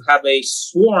insured to have a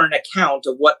sworn account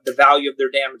of what the value of their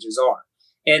damages are,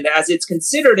 and as it's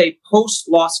considered a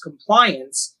post-loss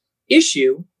compliance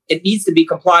issue, it needs to be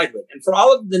complied with. And for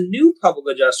all of the new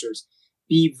public adjusters,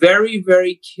 be very,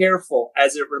 very careful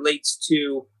as it relates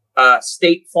to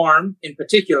State Farm in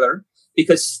particular,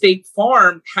 because State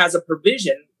Farm has a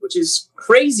provision, which is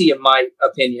crazy in my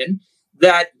opinion,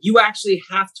 that you actually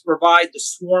have to provide the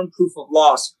sworn proof of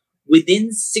loss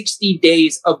within 60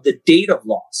 days of the date of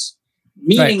loss.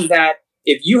 Meaning that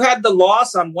if you had the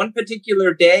loss on one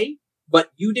particular day,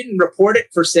 but you didn't report it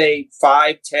for, say,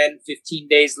 5, 10, 15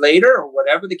 days later, or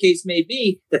whatever the case may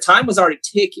be, the time was already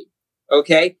ticking,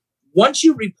 okay? Once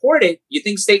you report it, you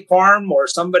think State Farm or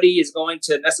somebody is going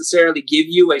to necessarily give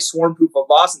you a sworn proof of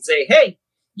loss and say, hey,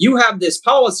 you have this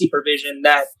policy provision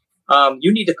that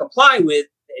you need to comply with,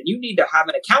 and you need to have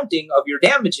an accounting of your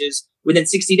damages within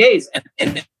 60 days.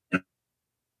 And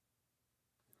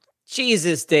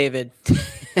Jesus, David.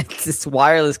 It's this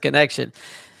wireless connection.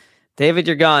 David,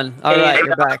 you're gone. All right,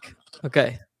 you're back.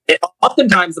 Okay.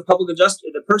 Oftentimes, the public adjuster,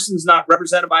 the person's not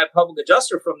represented by a public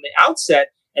adjuster from the outset,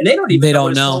 and they don't even know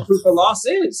what a sworn proof of loss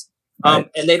is. And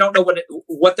they don't know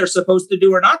what they're supposed to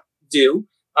do or not do.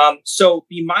 So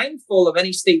be mindful of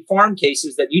any State Farm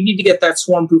cases that you need to get that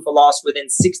sworn proof of loss within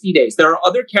 60 days. There are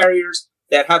other carriers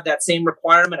that have that same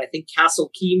requirement. I think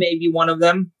Castle Key may be one of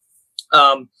them,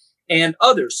 and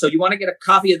others. So you want to get a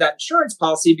copy of that insurance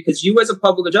policy, because you as a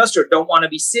public adjuster don't want to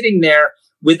be sitting there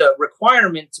with a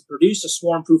requirement to produce a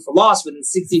sworn proof of loss within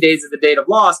 60 days of the date of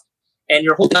loss, and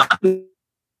your whole document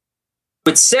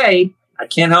would say, I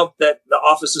can't help that the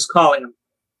office is calling them.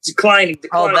 declining.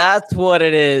 Oh, that's what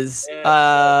it is. If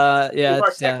our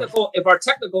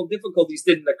technical difficulties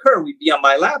didn't occur, we'd be on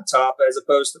my laptop as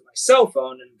opposed to my cell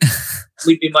phone, and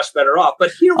we'd be much better off.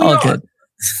 But here we are. Good.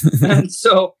 And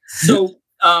so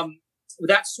with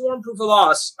that sworn proof of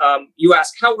loss, you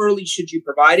ask how early should you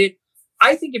provide it?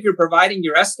 I think if you're providing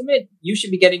your estimate, you should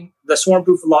be getting the sworn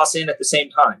proof of loss in at the same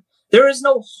time. There is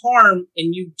no harm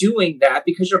in you doing that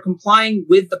because you're complying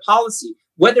with the policy,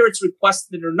 whether it's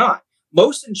requested or not.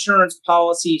 Most insurance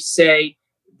policies say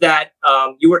that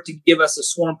you are to give us a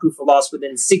sworn proof of loss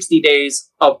within 60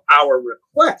 days of our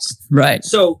request. Right.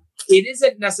 So it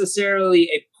isn't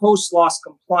necessarily a post-loss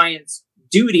compliance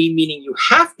duty, meaning you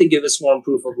have to give a sworn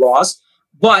proof of loss,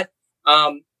 but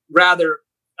rather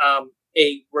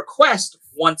a request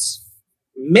once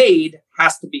made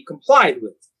has to be complied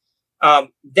with.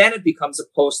 Then it becomes a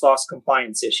post-loss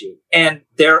compliance issue. And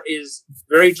there is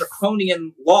very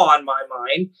draconian law in my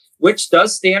mind, which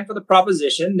does stand for the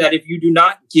proposition that if you do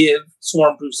not give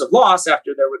sworn proofs of loss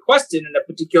after they're requested in a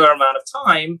particular amount of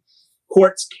time,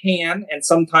 courts can and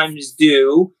sometimes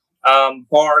do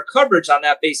bar coverage on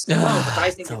that basis alone, which I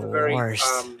think is a very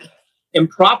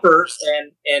improper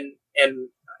and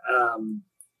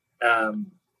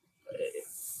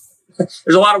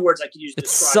there's a lot of words I could use to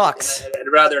describe it. Sucks.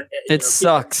 I'd rather it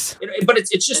sucks. But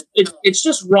it's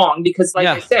just wrong because, like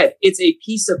I said, it's a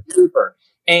piece of paper,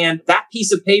 and that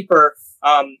piece of paper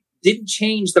didn't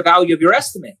change the value of your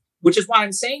estimate, which is why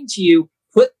I'm saying to you,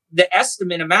 put the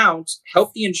estimate amount,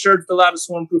 help the insured fill out a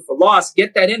sworn proof of loss,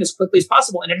 get that in as quickly as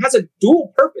possible, and it has a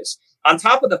dual purpose on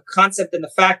top of the concept and the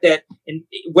fact that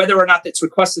whether or not that's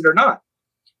requested or not.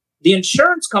 The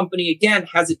insurance company, again,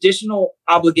 has additional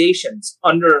obligations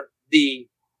under the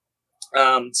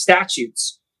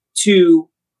statutes to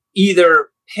either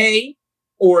pay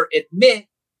or admit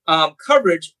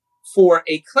coverage for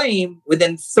a claim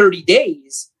within 30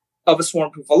 days of a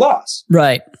sworn proof of loss.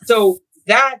 Right. So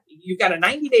that you've got a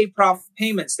 90-day prompt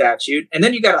payment statute, and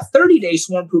then you've got a 30-day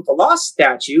sworn proof of loss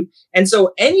statute. And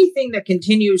so anything that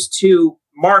continues to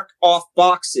mark off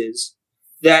boxes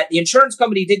that the insurance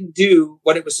company didn't do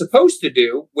what it was supposed to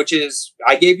do, which is,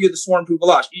 I gave you the sworn proof of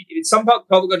loss. Some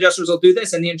public adjusters will do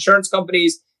this, and the insurance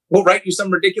companies will write you some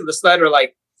ridiculous letter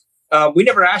like, we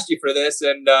never asked you for this,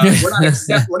 and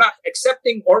we're not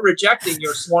accepting or rejecting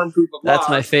your sworn proof of loss. That's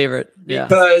my favorite. Yeah.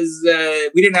 Because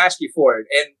we didn't ask you for it.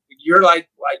 And you're like,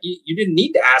 well, you didn't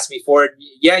need to ask me for it.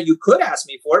 Yeah, you could ask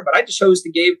me for it, but I just chose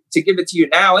to give it to you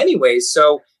now anyways.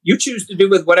 So you choose to do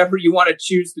with whatever you want to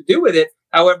choose to do with it.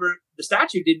 However, the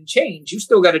statute didn't change. You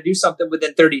still got to do something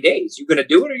within 30 days. You're going to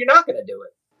do it or you're not going to do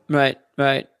it.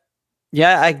 Right.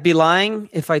 Yeah, I'd be lying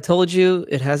if I told you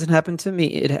it hasn't happened to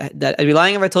me. I'd be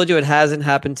lying if I told you it hasn't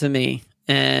happened to me.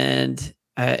 And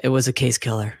it was a case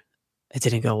killer. It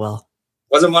didn't go well.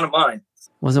 Wasn't one of mine.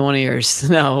 Wasn't one of yours.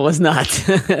 No, it was not.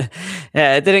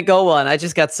 Yeah, it didn't go well. And I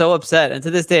just got so upset. And to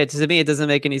this day, to me, it doesn't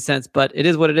make any sense. But it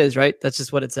is what it is, right? That's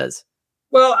just what it says.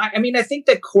 Well, I mean, I think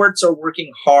that courts are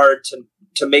working hard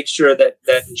to make sure that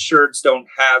insureds don't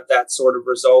have that sort of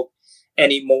result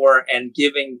anymore, and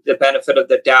giving the benefit of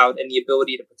the doubt and the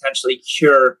ability to potentially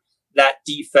cure that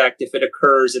defect if it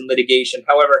occurs in litigation.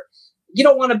 However, you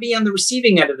don't want to be on the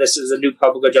receiving end of this as a new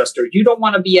public adjuster. You don't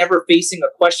want to be ever facing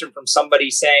a question from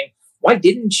somebody saying, why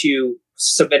didn't you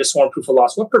submit a sworn proof of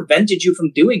loss? What prevented you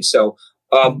from doing so?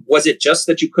 Was it just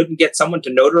that you couldn't get someone to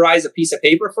notarize a piece of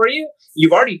paper for you?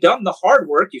 You've already done the hard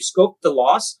work. You've scoped the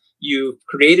loss. You've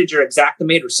created your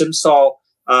Xactimate or SimSol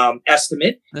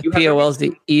estimate. The POL is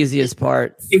the easiest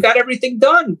part. You've got everything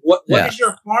done. What is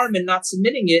your harm in not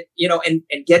submitting it,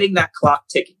 and getting that clock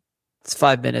ticking? It's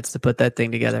 5 minutes to put that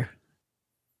thing together.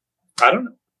 I don't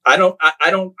know.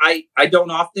 I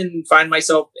don't often find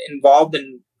myself involved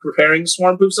in preparing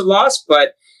sworn proofs of loss,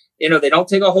 but they don't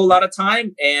take a whole lot of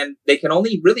time, and they can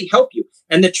only really help you.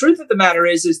 And the truth of the matter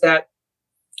is that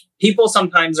people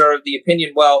sometimes are of the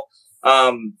opinion, well,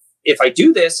 if I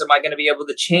do this, am I going to be able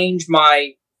to change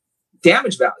my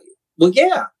damage value? Well,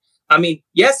 yeah. I mean,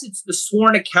 yes, it's the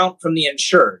sworn account from the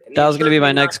insured. And that was going to be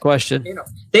my next question.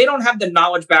 They don't have the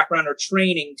knowledge, background, or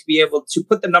training to be able to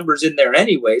put the numbers in there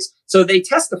anyways. So they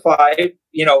testify,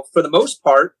 for the most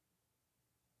part,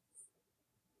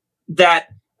 that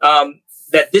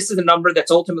this is the number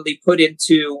that's ultimately put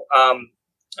into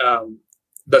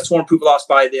the sworn proof of loss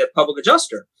by the public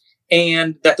adjuster,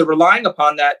 and that they're relying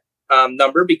upon that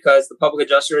number because the public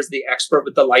adjuster is the expert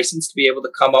with the license to be able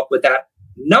to come up with that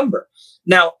number.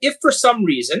 Now, if for some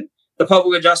reason the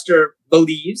public adjuster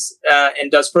believes and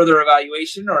does further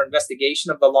evaluation or investigation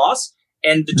of the loss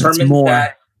and determines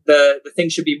that the thing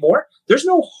should be more, there's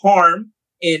no harm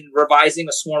in revising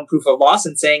a sworn proof of loss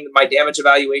and saying my damage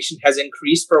evaluation has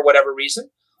increased for whatever reason.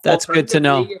 That's good to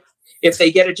know. If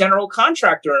they get a general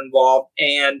contractor involved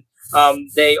and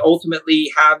they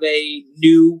ultimately have a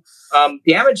new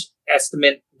damage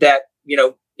estimate that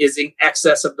is in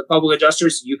excess of the public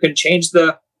adjusters, you can change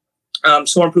the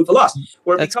sworn proof of loss.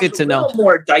 Where That's good to know. A little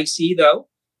more dicey, though,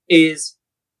 is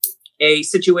a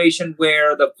situation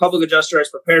where the public adjuster has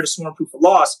prepared a sworn proof of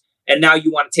loss, and now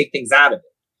you want to take things out of it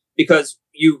because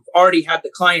you've already had the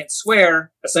client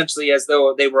swear, essentially as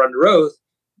though they were under oath,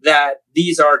 that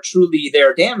these are truly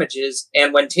their damages.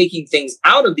 And when taking things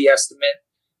out of the estimate,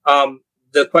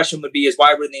 the question would be, is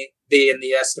why were they in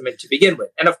the estimate to begin with?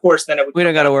 And of course, then we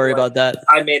don't got to worry about that.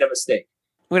 I made a mistake.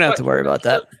 We don't have to worry about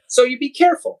that. So you be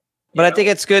careful. But I think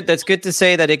it's good. That's good to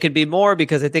say that it could be more,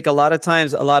 because I think a lot of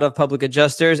times, a lot of public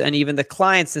adjusters and even the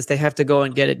clients, since they have to go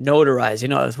and get it notarized,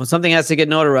 when something has to get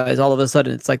notarized, all of a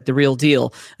sudden it's like the real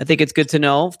deal. I think it's good to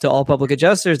know to all public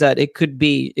adjusters that it could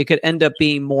end up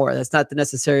being more. That's not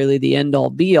necessarily the end all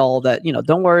be all. That,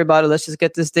 don't worry about it. Let's just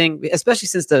get this thing, especially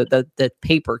since the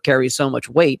paper carries so much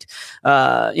weight.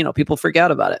 People freak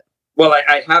out about it. Well,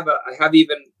 I have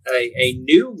even a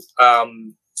new,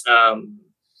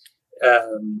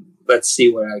 let's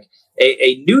see where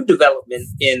a new development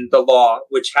in the law,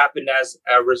 which happened as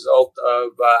a result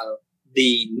of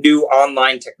the new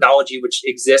online technology which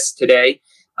exists today.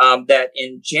 That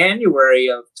in January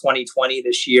of 2020,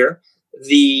 this year,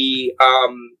 the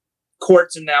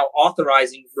courts are now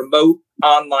authorizing remote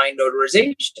online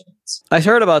notarizations. I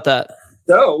heard about that.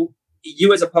 So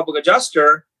you, as a public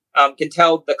adjuster, can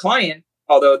tell the client,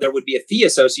 although there would be a fee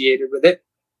associated with it,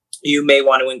 you may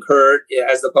want to incur it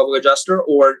as the public adjuster,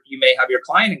 or you may have your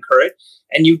client incur it,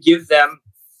 and you give them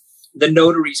the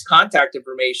notary's contact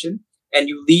information, and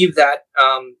you leave that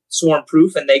sworn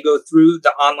proof, and they go through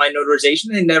the online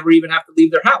notarization. They never even have to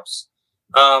leave their house.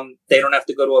 They don't have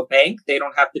to go to a bank. They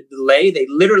don't have to delay. They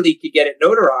literally could get it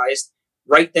notarized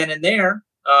right then and there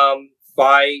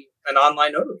by an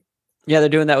online notary. Yeah, they're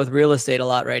doing that with real estate a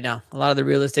lot right now. A lot of the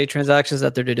real estate transactions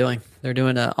that they're doing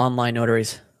online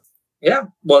notaries. Yeah,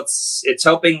 well, it's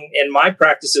helping in my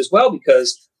practice as well,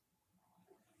 because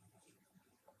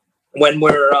when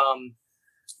we're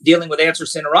dealing with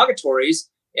answers to interrogatories,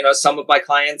 some of my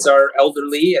clients are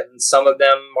elderly and some of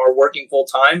them are working full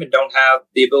time and don't have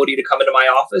the ability to come into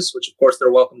my office, which of course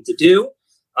they're welcome to do.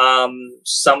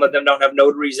 Some of them don't have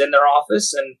notaries in their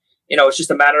office, and it's just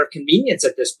a matter of convenience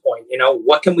at this point.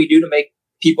 What can we do to make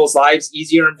people's lives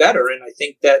easier and better? And I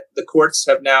think that the courts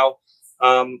have now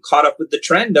caught up with the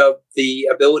trend of the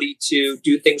ability to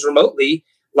do things remotely.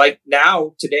 Like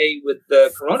now, today with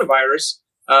the coronavirus,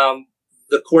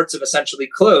 the courts have essentially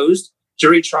closed.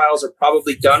 Jury trials are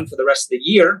probably done for the rest of the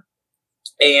year.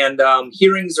 And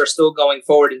hearings are still going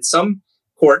forward in some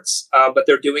courts, but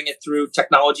they're doing it through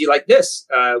technology like this,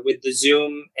 with the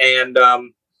Zoom and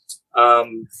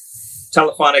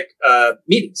telephonic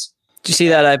meetings. Did you see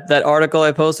that article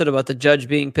I posted about the judge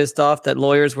being pissed off that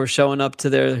lawyers were showing up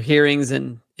to their hearings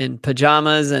in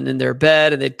pajamas and in their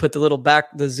bed, and they'd put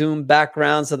the Zoom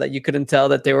background so that you couldn't tell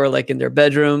that they were like in their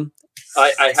bedroom?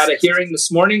 I had a hearing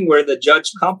this morning where the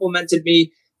judge complimented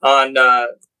me on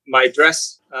my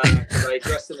dress. I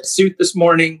dressed in a suit this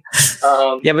morning.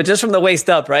 Yeah, but just from the waist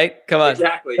up, right? Come on.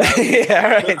 Exactly.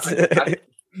 Yeah, right.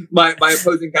 My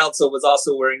opposing counsel was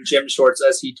also wearing gym shorts,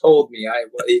 as he told me.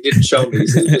 He didn't show me,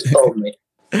 so he just told me.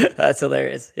 That's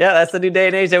hilarious. Yeah, that's the new day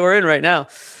and age that we're in right now.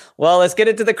 Well, let's get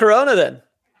into the corona then.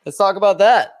 Let's talk about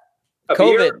that.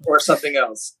 COVID beer or something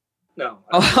else. No.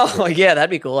 Oh, yeah, that'd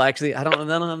be cool. Actually, I don't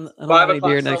have any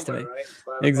beer next to me. Right?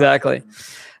 Exactly.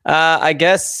 I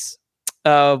guess.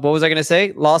 What was I going to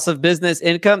say? Loss of business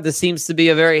income. This seems to be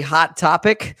a very hot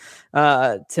topic.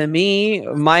 To me,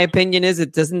 my opinion is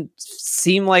it doesn't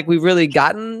seem like we've really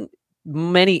gotten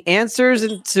many answers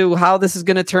into how this is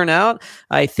going to turn out.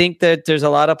 I think that there's a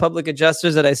lot of public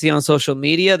adjusters that I see on social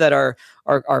media that are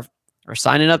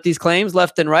signing up these claims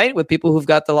left and right with people who've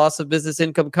got the loss of business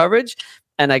income coverage,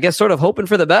 and I guess sort of hoping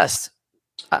for the best.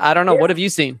 I don't know. Yeah. What have you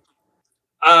seen?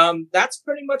 That's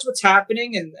pretty much what's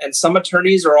happening. And some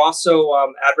attorneys are also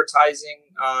advertising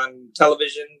on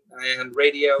television and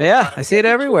radio. Yeah, I see it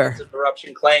everywhere.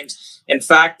 Interruption claims. In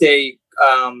fact,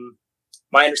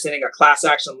 my understanding, a class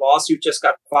action lawsuit just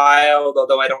got filed,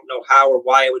 although I don't know how or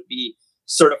why it would be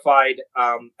certified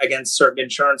against certain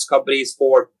insurance companies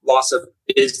for loss of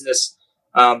business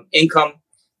income.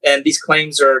 And these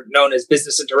claims are known as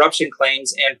business interruption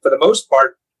claims. And for the most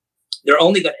part, they're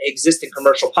only going to exist in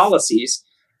commercial policies.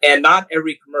 And not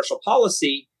every commercial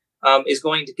policy is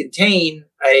going to contain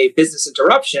a business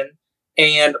interruption.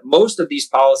 And most of these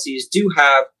policies do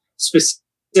have specific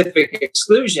specific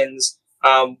exclusions,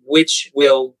 which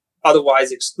will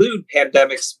otherwise exclude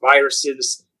pandemics,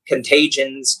 viruses,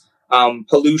 contagions,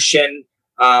 pollution,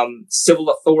 civil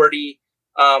authority.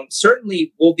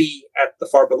 Certainly we'll be at the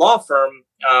Farber Law Firm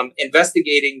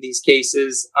investigating these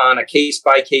cases on a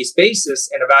case-by-case basis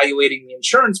and evaluating the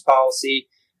insurance policy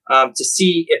to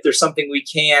see if there's something we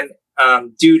can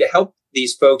do to help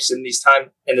these folks in this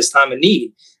time of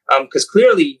need. Because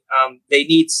clearly they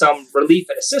need some relief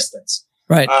and assistance.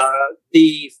 Right.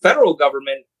 The federal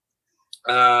government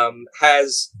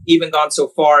has even gone so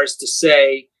far as to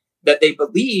say that they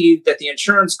believe that the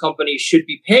insurance company should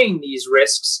be paying these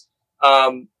risks,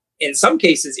 in some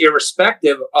cases,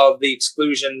 irrespective of the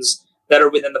exclusions that are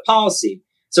within the policy.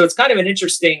 So it's kind of an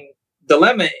interesting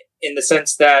dilemma in the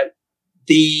sense that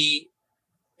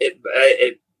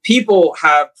people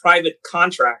have private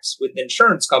contracts with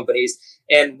insurance companies,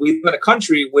 and we live in a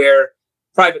country where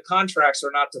private contracts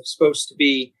are not supposed to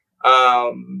be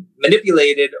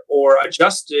manipulated or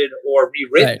adjusted or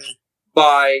rewritten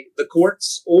by the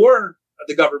courts or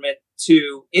the government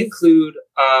to include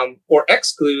or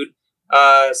exclude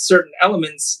certain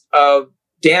elements of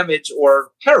damage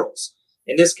or perils.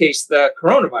 In this case, the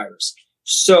coronavirus.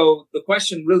 So the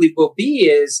question really will be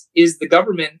is the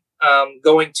government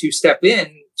going to step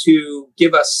in to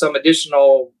give us some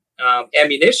additional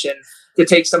ammunition to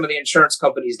take some of the insurance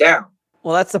companies down?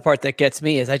 Well, that's the part that gets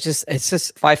me.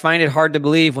 I find it hard to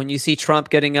believe when you see Trump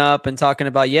getting up and talking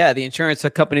about, the insurance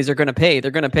companies are going to pay.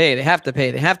 They're going to pay. They have to pay.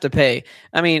 They have to pay.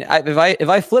 I mean, if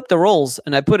I flip the roles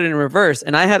and I put it in reverse,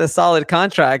 and I had a solid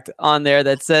contract on there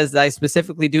that says that I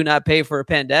specifically do not pay for a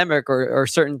pandemic or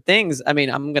certain things, I mean,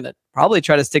 I'm going to probably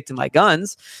try to stick to my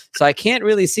guns. So I can't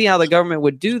really see how the government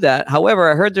would do that.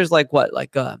 However, I heard there's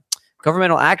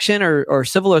governmental action or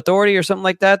civil authority or something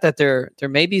like that there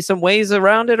may be some ways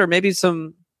around it, or maybe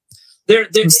some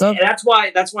that's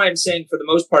why I'm saying, for the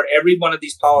most part, every one of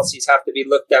these policies have to be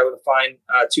looked at with a fine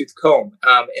tooth comb,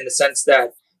 in the sense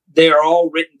that they are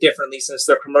all written differently. Since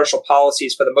they're commercial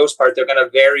policies, for the most part, they're going to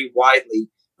vary widely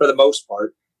for the most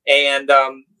part, and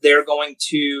they're going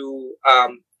to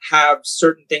have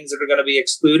certain things that are going to be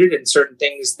excluded and certain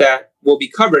things that will be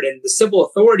covered. And the civil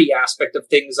authority aspect of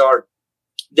things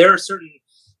there are certain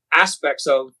aspects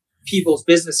of people's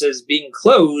businesses being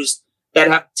closed that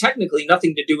have technically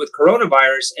nothing to do with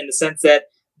coronavirus, in the sense that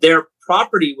their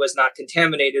property was not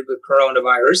contaminated with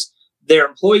coronavirus. Their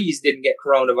employees didn't get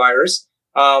coronavirus.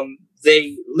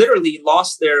 They literally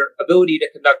lost their ability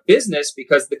to conduct business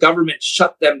because the government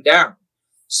shut them down.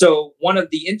 So one of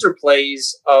the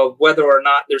interplays of whether or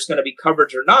not there's going to be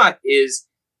coverage or not is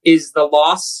the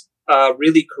loss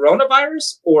really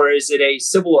coronavirus, or is it a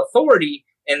civil authority,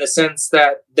 in the sense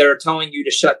that they're telling you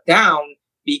to shut down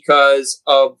because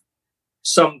of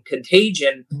some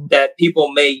contagion that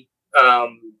people may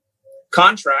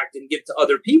contract and give to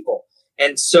other people.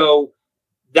 And so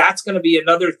that's going to be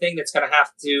another thing that's going to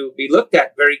have to be looked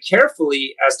at very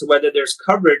carefully as to whether there's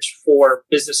coverage for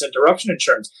business interruption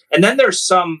insurance. And then there's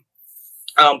some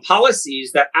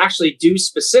policies that actually do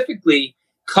specifically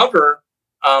cover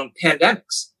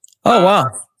pandemics. Oh,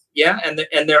 wow.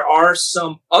 And there are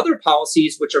some other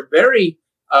policies which are very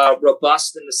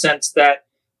robust, in the sense that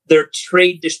they're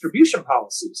trade distribution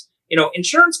policies. You know,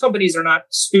 insurance companies are not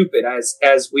stupid,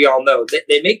 as we all know.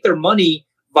 They make their money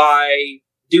by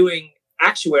doing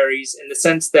actuaries, in the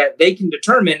sense that they can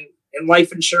determine in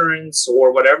life insurance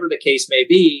or whatever the case may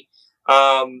be,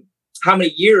 how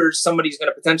many years somebody's going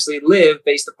to potentially live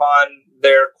based upon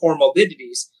their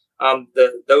comorbidities.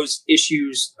 Those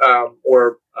issues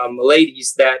or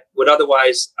maladies that would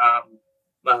otherwise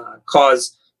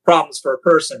cause problems for a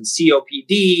person,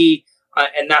 COPD,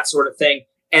 and that sort of thing.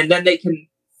 And then they can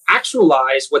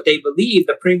actualize what they believe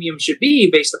the premium should be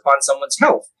based upon someone's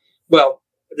health. Well,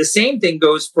 the same thing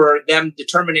goes for them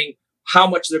determining how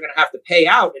much they're going to have to pay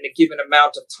out in a given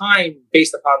amount of time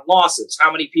based upon losses.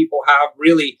 How many people have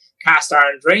really cast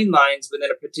iron drain lines within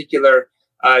a particular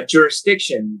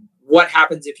jurisdiction? What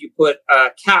happens if you put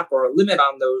a cap or a limit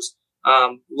on those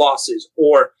losses?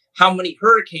 Or how many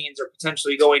hurricanes are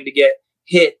potentially going to get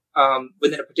hit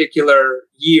within a particular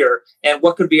year? And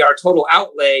what could be our total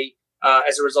outlay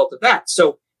as a result of that?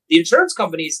 So the insurance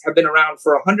companies have been around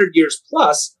for 100 years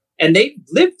plus, and they've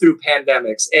lived through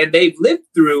pandemics, and they've lived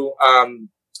through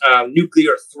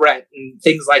nuclear threat and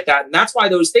things like that. And that's why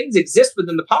those things exist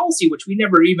within the policy, which we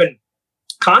never even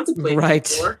contemplated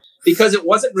before, because it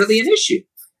wasn't really an issue.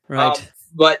 Right.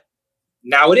 But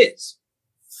now it is.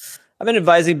 I've been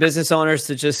advising business owners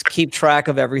to just keep track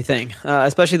of everything,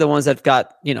 especially the ones that've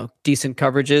got, decent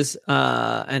coverages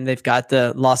and they've got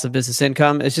the loss of business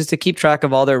income. It's just to keep track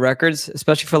of all their records,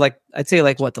 especially for I'd say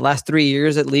the last 3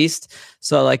 years at least.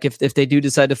 So if they do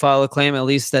decide to file a claim, at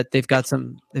least that they've got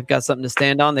something to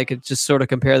stand on. They could just sort of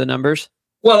compare the numbers.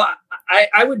 Well,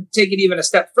 I would take it even a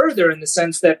step further in the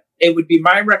sense that it would be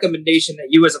my recommendation that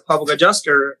you as a public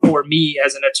adjuster or me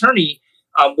as an attorney,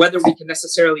 whether we can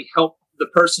necessarily help the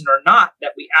person or not,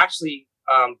 that we actually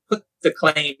put the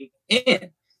claim in,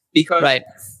 because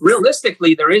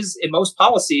realistically there is in most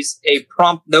policies a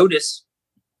prompt notice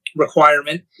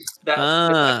requirement that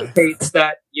indicates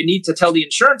that you need to tell the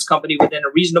insurance company within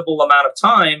a reasonable amount of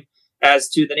time as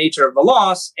to the nature of the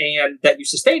loss and that you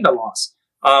sustained a loss.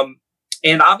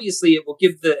 And obviously it will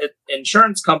give the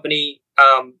insurance company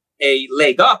a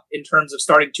leg up in terms of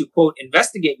starting to, quote,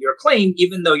 investigate your claim,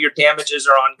 even though your damages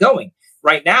are ongoing.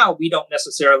 Right now, we don't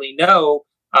necessarily know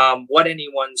what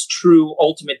anyone's true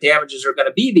ultimate damages are going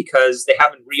to be because they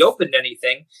haven't reopened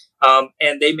anything,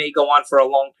 and they may go on for a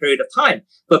long period of time.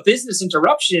 But business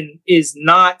interruption is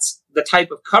not the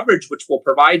type of coverage which will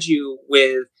provide you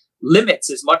with limits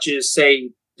as much as,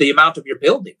 say, the amount of your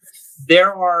building.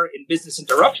 There are, in business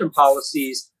interruption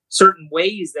policies, certain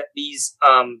ways that these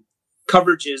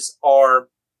coverages are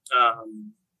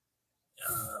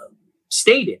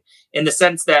stated, in the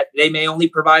sense that they may only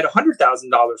provide $100,000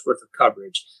 worth of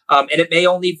coverage. And it may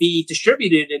only be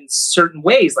distributed in certain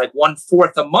ways, like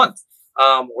 1/4 a month,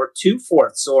 or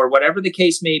 2/4, or whatever the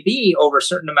case may be over a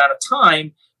certain amount of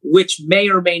time, which may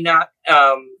or may not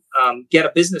get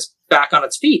a business back on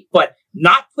its feet. But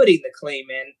not putting the claim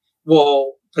in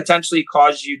will potentially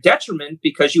cause you detriment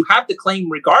because you have the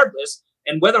claim regardless.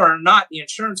 And whether or not the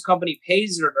insurance company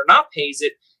pays it or not pays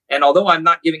it, and although I'm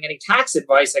not giving any tax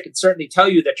advice, I can certainly tell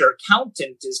you that your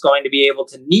accountant is going to be able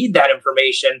to need that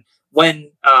information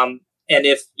when and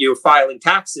if you're filing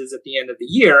taxes at the end of the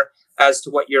year as to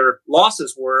what your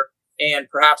losses were. And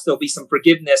perhaps there'll be some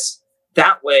forgiveness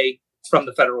that way from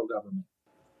the federal government.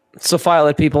 So file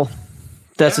it, people.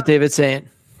 That's what David's saying.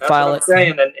 That's file what I'm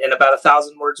saying in about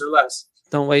 1,000 words or less.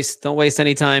 Don't waste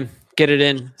any time. Get it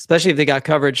in, especially if they got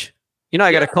coverage.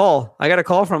 I got a call. I got a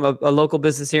call from a local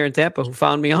business here in Tampa who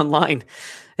found me online.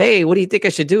 Hey, what do you think I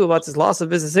should do about this loss of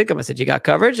business income? I said, you got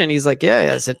coverage? And he's like,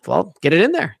 yeah. I said, well, get it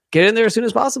in there. Get it in there as soon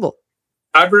as possible.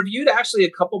 I've reviewed actually a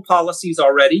couple policies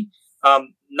already,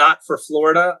 not for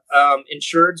Florida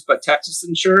insureds, but Texas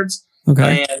insureds.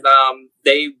 Okay. And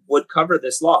they would cover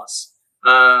this loss.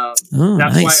 That's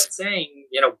nice. why I'm saying,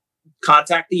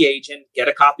 contact the agent, get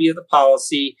a copy of the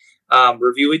policy,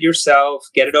 review it yourself,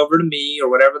 get it over to me or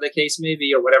whatever the case may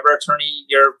be, or whatever attorney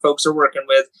your folks are working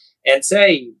with, and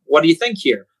say, what do you think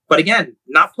here? But again,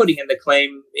 not putting in the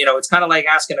claim, it's kind of like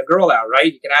asking a girl out,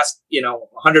 right? You can ask,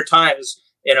 100 times,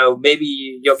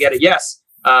 maybe you'll get a yes.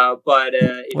 But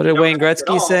what did Wayne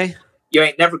Gretzky say? You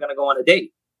ain't never going to go on a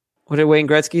date. What did Wayne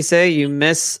Gretzky say? You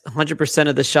miss 100%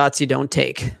 of the shots you don't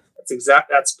take.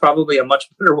 That's probably a much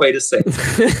better way to say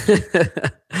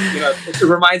it. It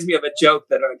reminds me of a joke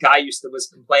that a guy was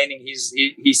complaining.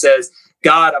 He says,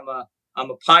 God, I'm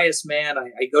a pious man.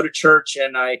 I go to church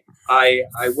and I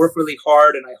work really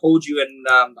hard and I hold you in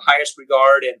the highest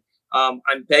regard. And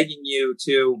I'm begging you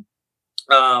to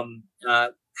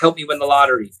help me win the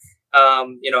lottery.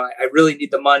 I really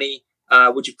need the money.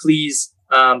 Would you please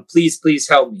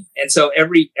help me? And so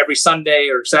every Sunday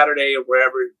or Saturday or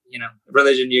wherever,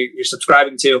 religion you're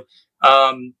subscribing to,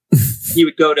 he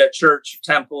would go to church,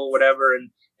 temple, whatever,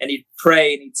 and he'd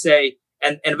pray and he'd say,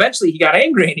 and eventually he got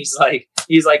angry and he's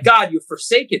like, God, you've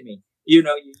forsaken me. You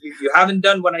haven't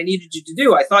done what I needed you to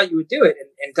do. I thought you would do it.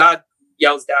 And God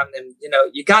yells down and,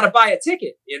 you got to buy a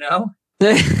ticket,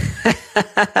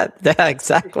 Yeah,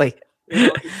 exactly.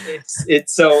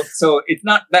 It's so it's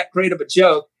not that great of a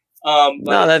joke. But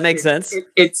no, that makes sense.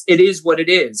 It is what it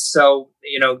is. So,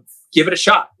 give it a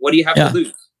shot. What do you have to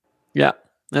lose? Yeah,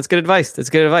 that's good advice.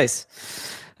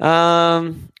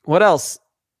 What else?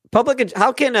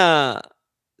 How can,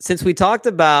 since we talked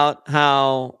about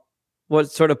what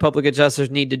sort of public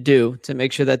adjusters need to do to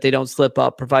make sure that they don't slip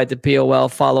up, provide the POL,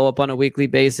 follow up on a weekly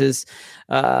basis,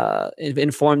 get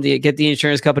the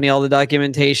insurance company all the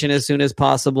documentation as soon as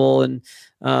possible, and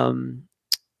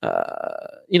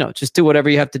just do whatever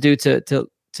you have to do to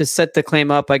set the claim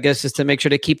up, I guess, just to make sure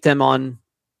to keep them on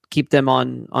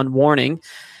warning.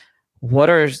 What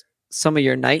are some of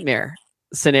your nightmare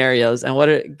scenarios,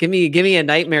 and give me a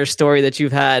nightmare story that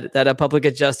you've had that a public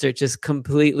adjuster just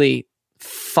completely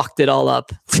fucked it all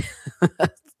up?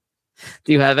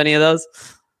 Do you have any of those?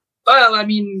 Well, I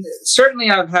mean,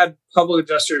 certainly I've had public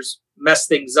adjusters mess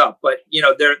things up. But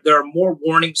there are more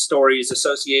warning stories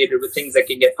associated with things that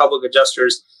can get public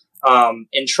adjusters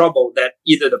in trouble that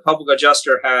either the public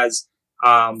adjuster has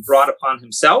brought upon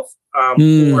himself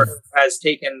or has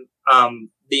taken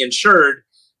the insured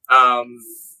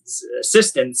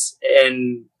assistance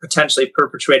in potentially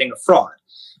perpetrating a fraud.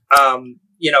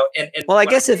 Well, I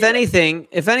guess if anything,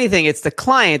 it's the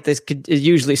client that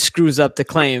usually screws up the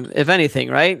claim. If anything,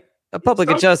 right? A public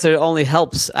adjuster only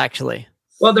helps, actually.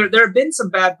 Well, there have been some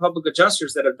bad public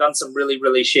adjusters that have done some really,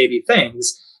 really shady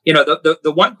things.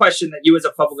 The one question that you as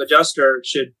a public adjuster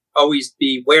should always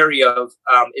be wary of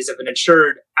is if an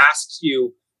insured asks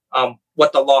you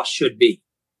what the loss should be,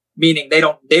 meaning they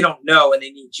don't know and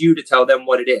they need you to tell them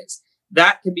what it is.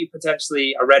 That can be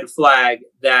potentially a red flag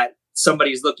that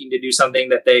somebody's looking to do something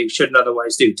that they shouldn't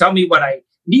otherwise do. Tell me what I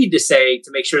need to say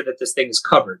to make sure that this thing is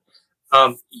covered.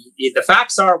 The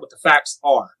facts are what the facts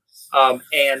are.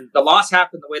 And the loss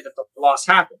happened the way that the loss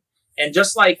happened. And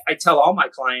just like I tell all my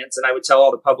clients and I would tell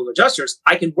all the public adjusters,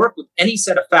 I can work with any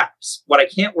set of facts. What I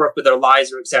can't work with are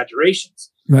lies or exaggerations.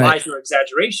 Right. Lies or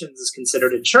exaggerations is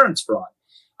considered insurance fraud.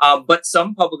 But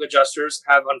some public adjusters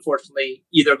have unfortunately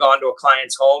either gone to a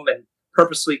client's home and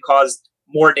purposely caused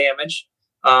more damage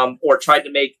or tried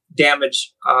to make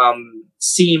damage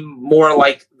seem more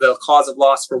like the cause of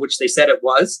loss for which they said it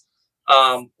was,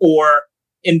 or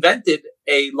invented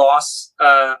a loss,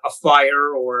 a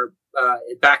fire, or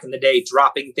back in the day,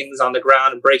 dropping things on the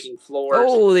ground and breaking floors.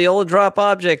 Oh, the old drop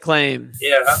object claim.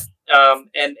 Yeah.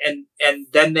 And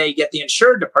then they get the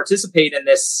insured to participate in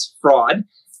this fraud.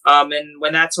 And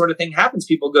when that sort of thing happens,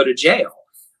 people go to jail.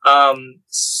 And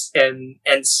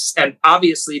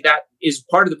obviously that is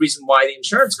part of the reason why the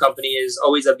insurance company is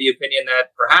always of the opinion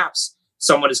that perhaps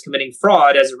someone is committing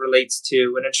fraud as it relates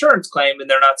to an insurance claim, and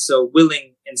they're not so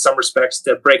willing in some respects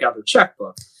to break out their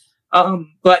checkbook.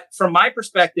 But from my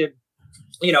perspective,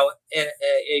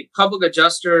 a public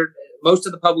adjuster, most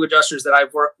of the public adjusters that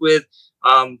I've worked with,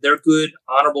 they're good,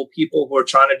 honorable people who are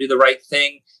trying to do the right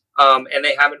thing. And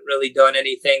they haven't really done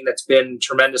anything that's been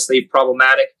tremendously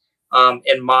problematic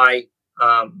in my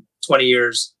 20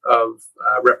 years of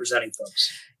representing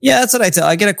folks. Yeah, that's what I tell.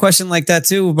 I get a question like that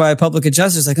too by public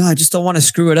adjusters, like, "Oh, I just don't want to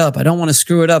screw it up. I don't want to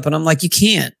screw it up." And I'm like, you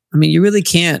can't. I mean, you really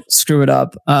can't screw it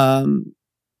up.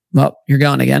 Well, you're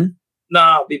gone again. No,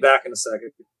 I'll be back in a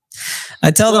second.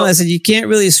 I tell them, I said, you can't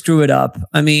really screw it up.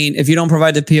 I mean, if you don't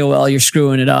provide the POL, you're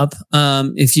screwing it up.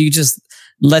 If you just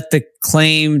let the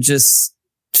claim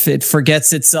it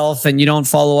forgets itself and you don't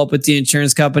follow up with the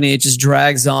insurance company, it just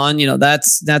drags on.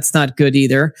 That's not good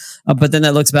either. But then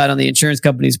that looks bad on the insurance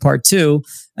company's part too.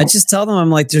 I just tell them, I'm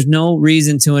like, there's no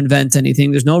reason to invent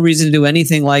anything. There's no reason to do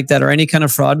anything like that or any kind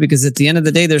of fraud, because at the end of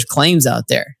the day, there's claims out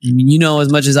there. I mean,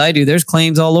 as much as I do, there's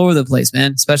claims all over the place,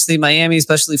 man, especially Miami,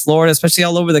 especially Florida, especially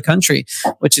all over the country,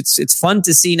 which it's fun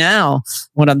to see now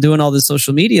when I'm doing all this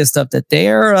social media stuff that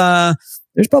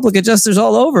there's public adjusters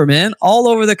all over, man, all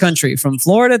over the country, from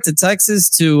Florida to Texas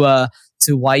to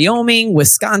Wyoming,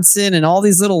 Wisconsin, and all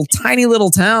these tiny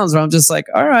little towns where I'm just like,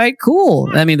 all right, cool.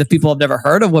 I mean, the people have never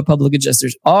heard of what public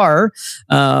adjusters are,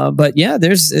 but yeah,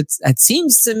 it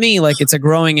seems to me like it's a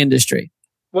growing industry.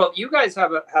 Well, you guys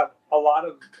have a lot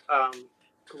of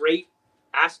great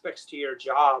aspects to your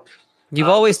job. You've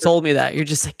always told me that. You're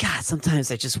just like, God, sometimes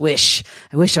I wish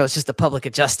I was just a public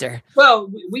adjuster.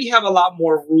 Well, we have a lot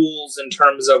more rules in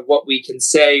terms of what we can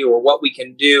say or what we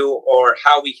can do or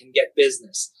how we can get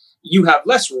business. You have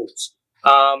less rules.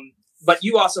 But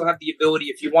you also have the ability,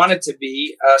 if you wanted to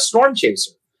be a storm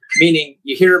chaser, meaning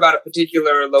you hear about a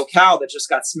particular locale that just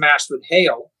got smashed with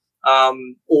hail,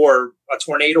 or a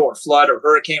tornado or flood or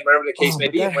hurricane, whatever the case may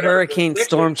be. That hurricane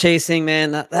storm chasing,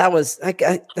 man,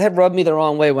 that rubbed me the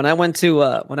wrong way. When I went to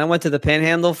the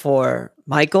Panhandle for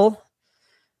Michael,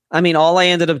 I mean, all I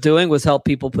ended up doing was help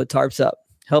people put tarps up.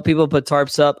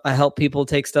 I help people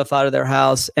take stuff out of their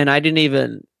house. And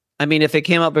if it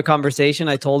came up a conversation,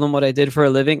 I told them what I did for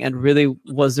a living and really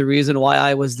was the reason why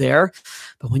I was there.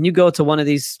 But when you go to one of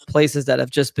these places that have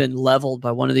just been leveled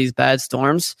by one of these bad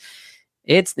storms,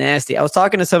 it's nasty. I was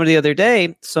talking to somebody the other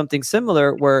day, something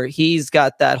similar, where he's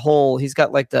got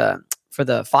for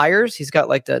the fires, he's got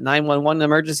like the 911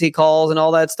 emergency calls and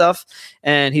all that stuff.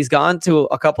 And he's gone to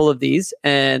a couple of these,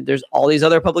 and there's all these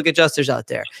other public adjusters out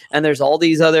there. And there's all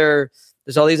these other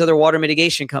water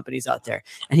mitigation companies out there.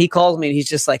 And he calls me and he's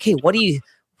just like, "Hey, what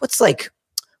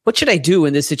should I do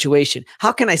in this situation?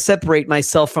 How can I separate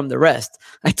myself from the rest?"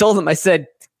 I told him, I said,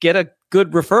 get a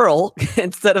good referral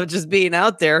instead of just being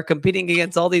out there competing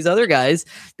against all these other guys.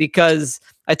 Because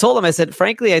I told him, I said,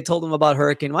 frankly, I told him about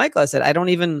Hurricane Michael. I said, I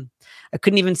I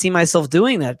couldn't even see myself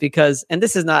doing that because, and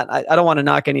this is not, I don't want to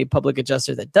knock any public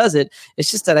adjuster that does it.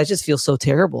 It's just that I just feel so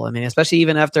terrible. I mean, especially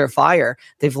even after a fire,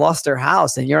 they've lost their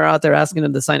house and you're out there asking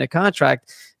them to sign a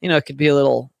contract. It could be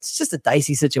it's just a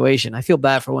dicey situation. I feel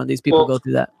bad for when these people go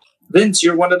through that. Vince,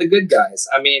 you're one of the good guys.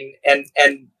 I mean,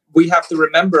 and we have to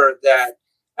remember that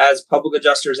as public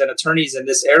adjusters and attorneys in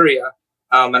this area,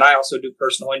 and I also do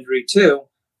personal injury too,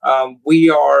 we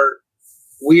are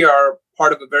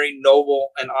part of a very noble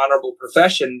and honorable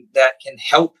profession that can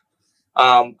help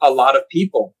a lot of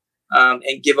people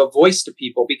and give a voice to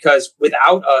people, because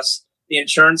without us, the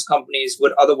insurance companies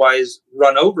would otherwise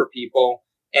run over people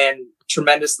and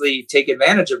tremendously take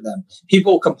advantage of them.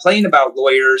 People complain about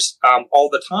lawyers all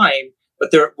the time, but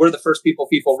we're the first people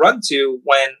run to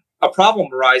when a problem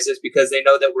arises because they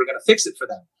know that we're going to fix it for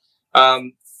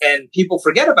them. And people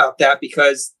forget about that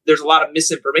because there's a lot of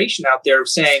misinformation out there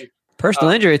saying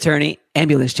personal injury attorney,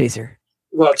 ambulance chaser.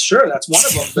 Well, sure, that's one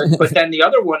of them. But then the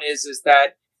other one is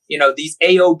that, these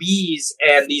AOBs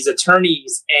and these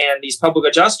attorneys and these public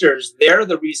adjusters, they're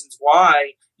the reasons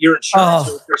why your insurance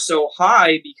rates are so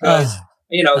high because,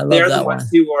 they're the ones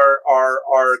who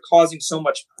are causing so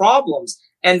much problems.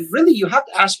 And really, you have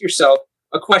to ask yourself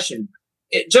a question.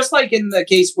 Just like in the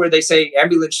case where they say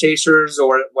ambulance chasers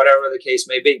or whatever the case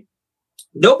may be,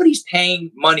 nobody's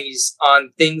paying monies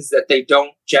on things that they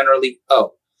don't generally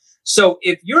owe. So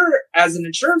if you're, as an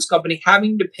insurance company,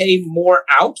 having to pay more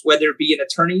out, whether it be in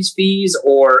attorney's fees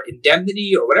or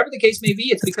indemnity or whatever the case may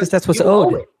be, it's because that's what's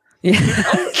owed. Yeah.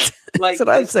 That's what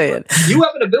I'm saying. You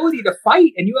have an ability to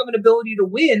fight and you have an ability to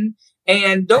win.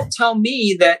 And don't tell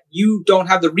me that you don't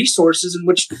have the resources in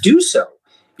which to do so.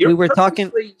 We were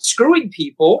talking screwing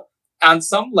people on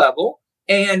some level,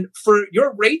 and for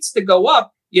your rates to go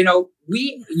up, you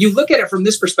look at it from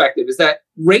this perspective: is that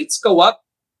rates go up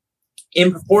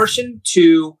in proportion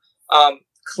to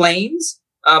claims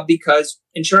because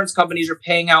insurance companies are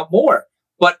paying out more.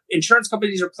 But insurance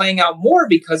companies are paying out more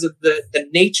because of the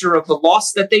nature of the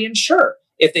loss that they insure.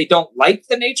 If they don't like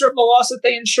the nature of the loss that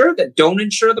they insure, then don't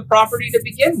insure the property to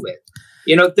begin with.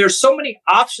 There's so many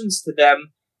options to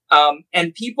them.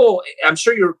 And people, I'm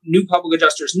sure your new public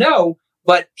adjusters know,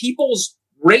 but people's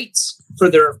rates for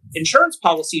their insurance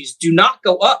policies do not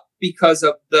go up because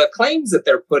of the claims that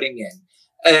they're putting in.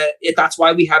 That's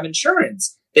why we have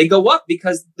insurance. They go up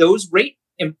because those rate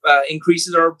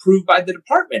increases are approved by the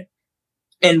department.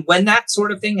 And when that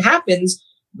sort of thing happens,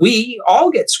 we all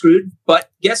get screwed.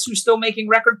 But guess who's still making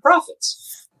record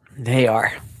profits? They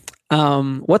are.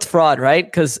 What's fraud, right?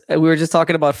 Because we were just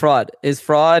talking about fraud. Is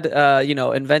fraud,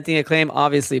 inventing a claim?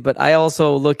 Obviously, but I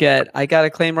also look at, I got a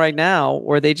claim right now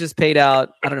where they just paid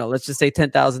out, I don't know, let's just say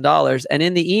 $10,000. And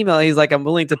in the email, he's like, I'm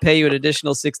willing to pay you an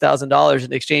additional $6,000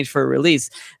 in exchange for a release.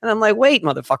 And I'm like, wait,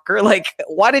 motherfucker,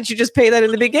 why didn't you just pay that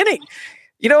in the beginning?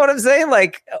 You know what I'm saying?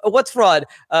 What's fraud?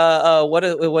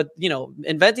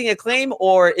 Inventing a claim,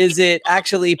 or is it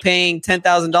actually paying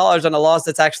 $10,000 on a loss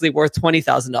that's actually worth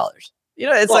 $20,000?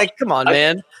 Come on,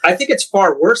 man. I think it's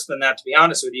far worse than that, to be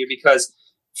honest with you, because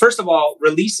first of all,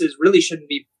 releases really shouldn't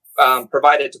be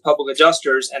provided to public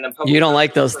adjusters, and then you don't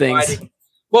like those things.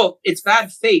 Well, it's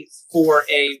bad faith for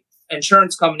a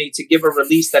insurance company to give a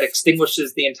release that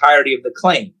extinguishes the entirety of the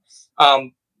claim.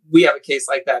 We have a case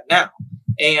like that now,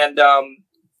 and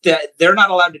that they're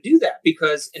not allowed to do that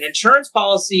because an insurance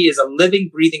policy is a living,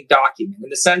 breathing document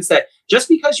in the sense that just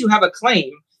because you have a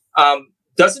claim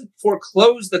doesn't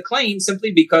foreclose the claim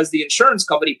simply because the insurance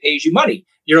company pays you money.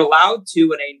 You're allowed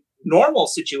to, in a normal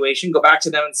situation, go back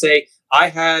to them and say, I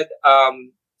had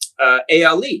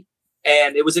ALE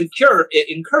and it was incurred,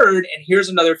 and here's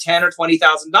another $10,000 or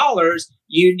 $20,000.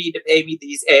 You need to pay me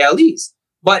these ALEs.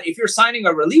 But if you're signing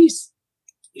a release,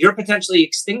 you're potentially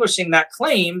extinguishing that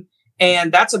claim.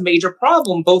 And that's a major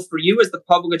problem, both for you as the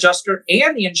public adjuster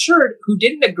and the insured who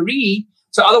didn't agree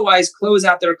to otherwise close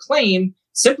out their claim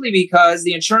simply because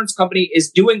the insurance company is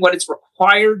doing what it's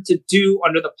required to do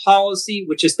under the policy,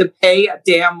 which is to pay a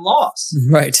damn loss.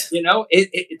 Right.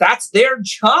 That's their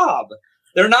job.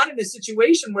 They're not in a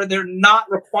situation where they're not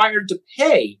required to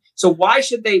pay. So why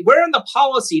should they? Where in the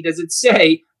policy does it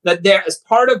say that there, as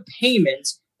part of payment,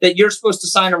 that you're supposed to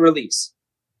sign a release?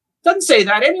 It doesn't say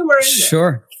that anywhere in there.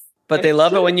 Sure. But they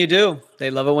love it when you do.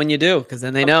 They love it when you do because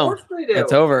then they know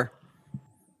it's over.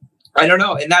 I don't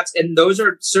know. And those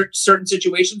are certain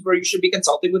situations where you should be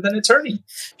consulting with an attorney.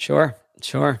 Sure.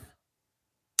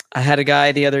 I had a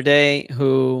guy the other day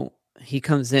who he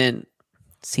comes in,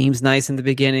 seems nice in the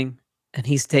beginning, and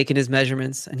he's taking his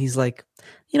measurements and he's like,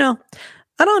 I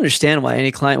don't understand why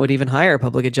any client would even hire a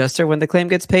public adjuster when the claim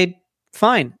gets paid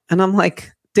fine. And I'm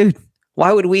like, dude,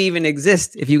 Why would we even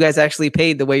exist if you guys actually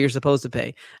paid the way you're supposed to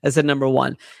pay? That's the number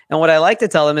one. And what I like to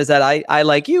tell them is that I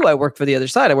like you, I work for the other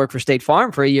side. I worked for State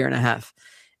Farm for 1.5 years.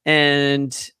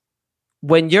 And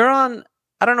when you're on,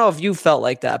 I don't know if you felt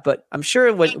like that, but I'm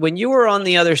sure when you were on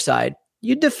the other side,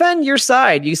 you defend your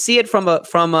side. You see it from horse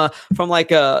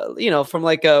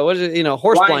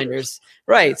blinders.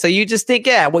 Right. So you just think,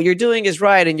 yeah, what you're doing is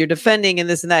right, and you're defending and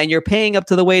this and that, and you're paying up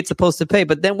to the way it's supposed to pay.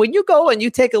 But then when you go and you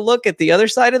take a look at the other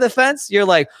side of the fence, you're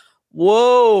like,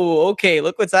 whoa, okay,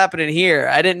 look what's happening here.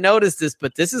 I didn't notice this,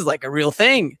 but this is like a real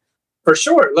thing. For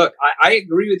sure. Look, I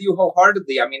agree with you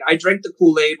wholeheartedly. I mean, I drank the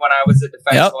Kool-Aid when I was a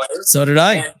defense lawyer. So did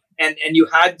I. And you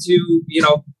had to,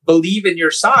 believe in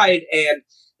your side. And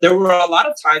there were a lot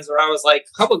of times where I was like,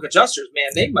 public adjusters, man,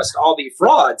 they must all be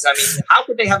frauds. I mean, how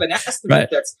could they have an estimate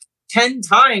that's 10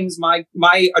 times my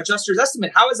adjuster's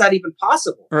estimate? How is that even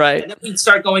possible? Right. And then we'd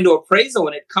start going to appraisal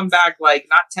and it'd come back like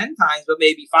not 10 times, but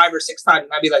maybe 5 or 6 times.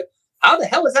 And I'd be like, how the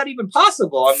hell is that even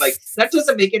possible? I'm like, that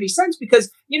doesn't make any sense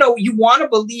because, you want to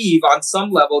believe on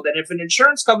some level that if an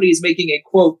insurance company is making a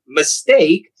quote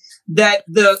mistake, that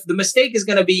the mistake is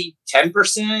going to be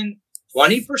 10%,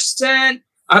 20%.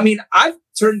 I mean, I've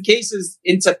turned cases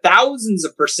into thousands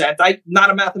of percent. I'm not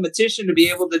a mathematician to be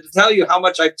able to tell you how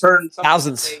much I've turned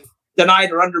thousands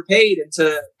denied or underpaid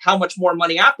into how much more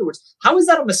money afterwards. How is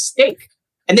that a mistake?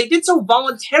 And they did so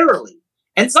voluntarily.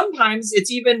 And sometimes it's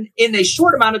even in a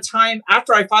short amount of time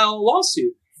after I file a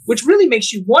lawsuit, which really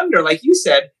makes you wonder, like you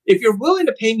said, if you're willing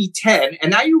to pay me 10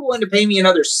 and now you're willing to pay me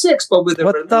another 6, but with a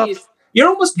release, you're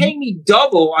almost paying me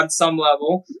double on some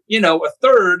level, a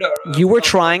third. You were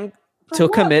trying to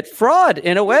commit fraud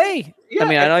in a way. Yeah, I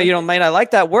mean, I know you might not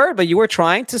like that word, but you were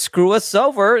trying to screw us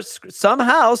over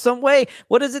somehow, some way.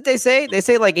 What is it they say? They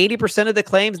say like 80% of the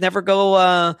claims never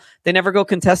go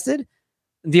contested.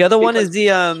 The other one is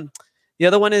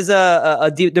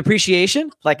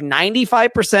depreciation. Like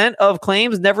 95% of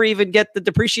claims never even get the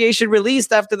depreciation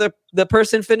released after the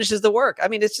person finishes the work. I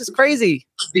mean, it's just crazy.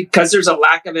 Because there's a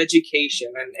lack of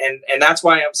education, and that's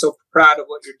why I'm so proud of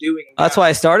what you're doing. That's why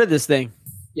I started this thing.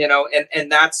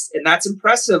 And that's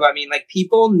impressive. I mean, like,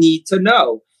 people need to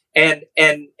know, and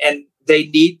they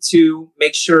need to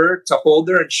make sure to hold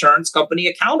their insurance company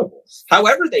accountable,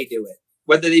 however they do it,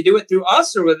 whether they do it through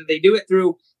us or whether they do it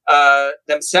through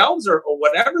themselves or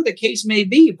whatever the case may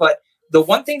be. But the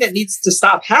one thing that needs to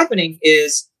stop happening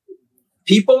is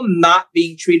people not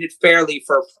being treated fairly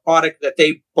for a product that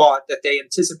they bought, that they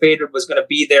anticipated was going to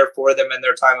be there for them in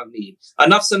their time of need.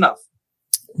 Enough's enough.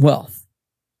 Well,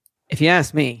 if you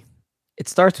ask me, it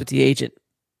starts with the agent.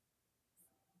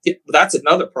 That's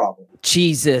another problem.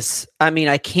 Jesus. I mean,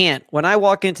 I can't. When I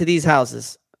walk into these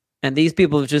houses and these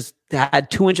people have just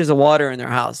had 2 inches of water in their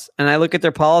house, and I look at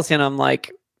their policy and I'm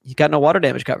like, you got no water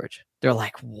damage coverage. They're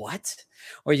like, what?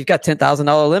 Or you've got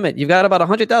 $10,000 limit. You've got about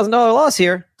 $100,000 loss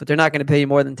here, but they're not going to pay you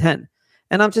more than 10.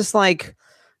 And I'm just like,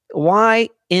 why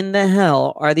in the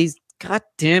hell are these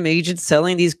goddamn agents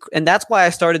selling these? And that's why I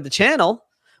started the channel.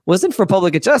 Wasn't for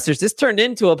public adjusters. This turned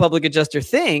into a public adjuster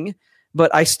thing,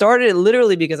 but I started it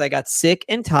literally because I got sick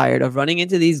and tired of running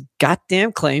into these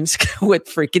goddamn claims with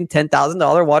freaking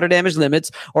 $10,000 water damage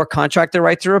limits or contractor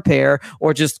right to repair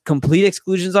or just complete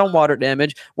exclusions on water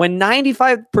damage when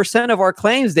 95% of our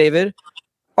claims, David,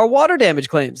 are water damage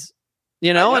claims,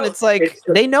 and it's like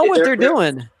they know what they're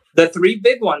doing. The 3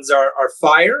 big ones are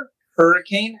fire,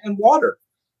 hurricane, and water.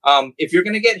 If you're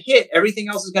going to get hit, everything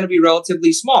else is going to be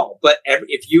relatively small. But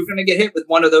if you're going to get hit with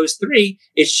one of those 3,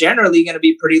 it's generally going to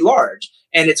be pretty large.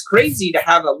 And it's crazy to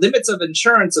have a limits of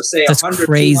insurance of, say, 100,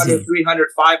 200, 300,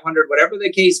 500, whatever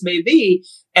the case may be,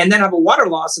 and then have a water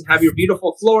loss and have your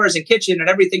beautiful floors and kitchen and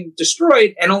everything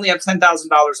destroyed and only have $10,000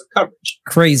 of coverage.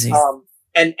 Crazy.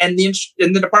 And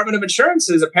the Department of Insurance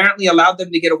has apparently allowed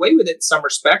them to get away with it in some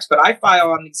respects. But I file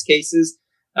on these cases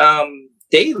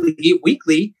daily,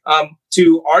 weekly,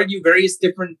 to argue various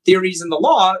different theories in the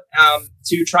law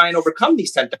to try and overcome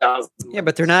these 10,000. Yeah,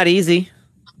 but they're not easy.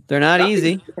 They're not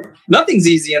easy. Nothing's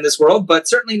easy in this world, but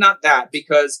certainly not that,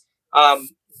 because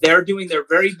they're doing their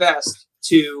very best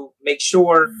to make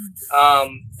sure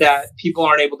that people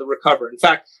aren't able to recover. In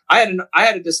fact, I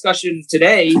had a discussion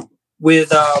today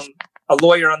with a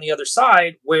lawyer on the other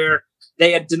side where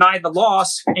they had denied the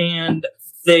loss and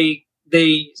they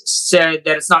said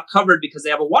that it's not covered because they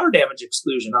have a water damage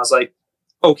exclusion. I was like,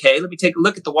 okay, let me take a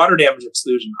look at the water damage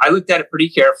exclusion. I looked at it pretty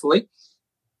carefully.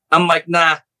 I'm like,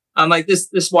 nah. I'm like,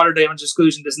 this water damage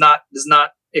exclusion does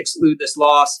not exclude this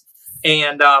loss.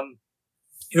 And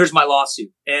here's my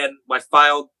lawsuit. And I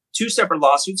filed 2 separate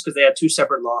lawsuits because they had 2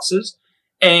 separate losses.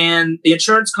 And the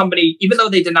insurance company, even though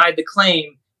they denied the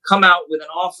claim, come out with an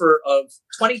offer of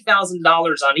 $20,000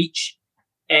 on each.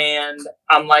 And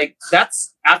I'm like,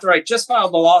 that's after I just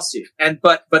filed the lawsuit.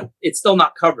 But it's still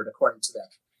not covered according to them.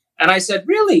 And I said,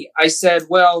 really? I said,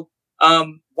 well,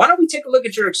 why don't we take a look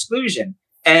at your exclusion?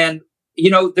 And,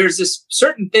 there's this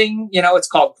certain thing, it's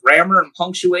called grammar and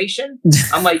punctuation.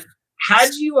 I'm like,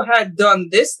 had you had done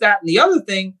this, that, and the other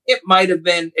thing, it might have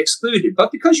been excluded.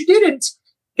 But because you didn't,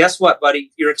 guess what,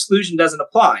 buddy? Your exclusion doesn't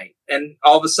apply. And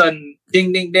all of a sudden,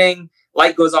 ding, ding, ding,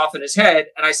 light goes off in his head.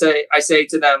 And I say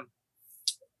to them,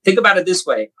 think about it this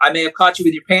way. I may have caught you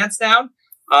with your pants down,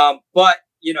 but,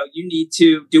 you need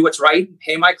to do what's right and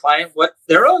pay my client what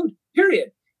they're owed,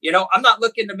 period. I'm not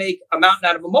looking to make a mountain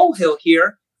out of a molehill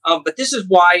here, but this is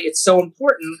why it's so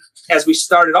important, as we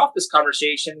started off this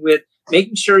conversation, with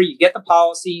making sure you get the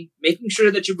policy, making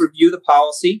sure that you review the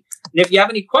policy. And if you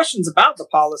have any questions about the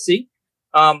policy,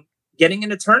 getting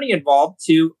an attorney involved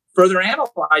to further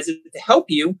analyze it to help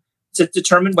you to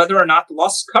determine whether or not the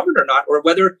loss is covered or not, or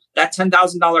whether that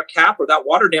 $10,000 cap or that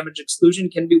water damage exclusion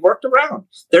can be worked around.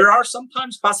 There are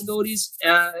sometimes possibilities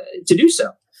to do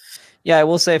so. Yeah, I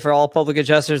will say for all public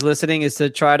adjusters listening is to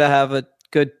try to have a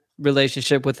good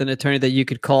relationship with an attorney that you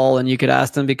could call and you could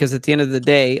ask them, because at the end of the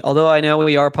day, although I know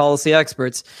we are policy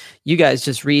experts, you guys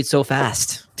just read so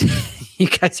fast. You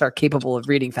guys are capable of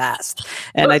reading fast.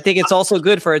 And I think it's also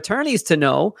good for attorneys to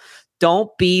know, don't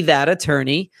be that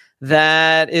attorney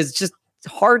that is just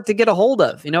hard to get a hold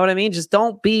of. You know what I mean? Just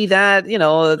don't be that,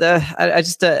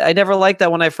 I never liked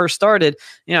that when I first started.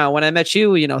 When I met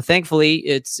you,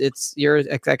 thankfully you're,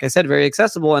 like I said, very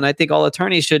accessible. And I think all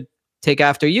attorneys should take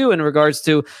after you in regards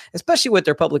to, especially with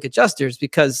their public adjusters,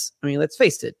 because let's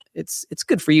face it, it's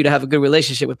good for you to have a good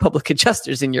relationship with public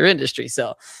adjusters in your industry.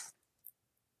 So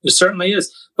it certainly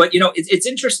is. But, it's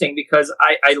interesting because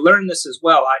I learned this as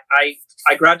well. I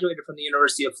graduated from the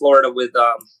University of Florida with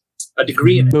a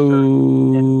degree in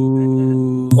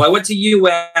insurance. Well, I went to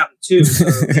UM too.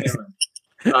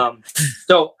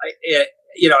 So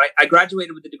I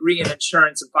graduated with a degree in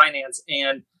insurance and finance,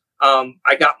 and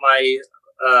I got my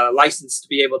license to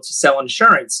be able to sell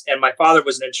insurance. And my father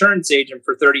was an insurance agent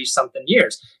for 30 something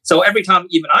years. So every time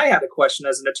even I had a question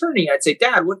as an attorney, I'd say,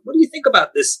 Dad, what do you think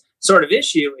about this sort of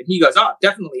issue? And he goes, oh,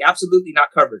 definitely, absolutely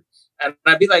not covered. And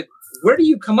I'd be like, where do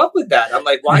you come up with that? I'm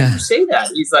like, why do you say that?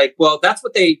 He's like, well, that's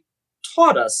what they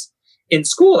taught us in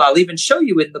school. I'll even show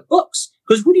you in the books.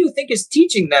 Because who do you think is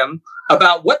teaching them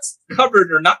about what's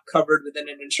covered or not covered within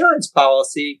an insurance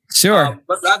policy? Sure.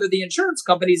 But rather the insurance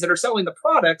companies that are selling the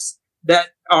products that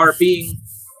are being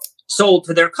sold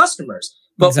to their customers.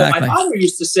 But What my father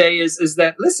used to say is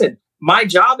that, listen, my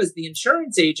job as the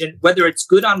insurance agent, whether it's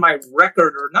good on my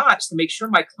record or not, is to make sure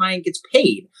my client gets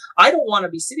paid. I don't want to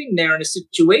be sitting there in a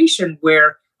situation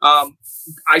where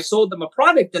I sold them a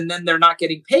product and then they're not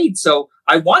getting paid. So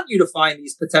I want you to find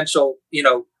these potential,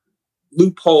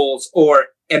 loopholes or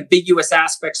ambiguous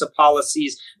aspects of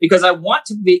policies, because I want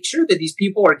to make sure that these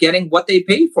people are getting what they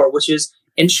paid for, which is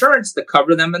insurance to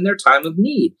cover them in their time of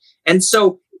need. And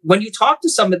so when you talk to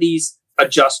some of these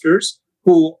adjusters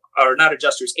who are not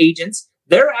adjusters, agents,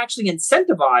 they're actually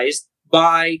incentivized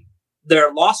by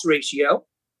their loss ratio,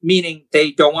 meaning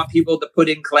they don't want people to put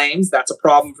in claims. That's a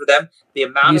problem for them. The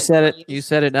amount you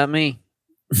said it, not me.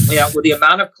 With the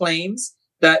amount of claims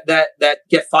that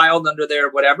get filed under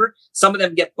their whatever. Some of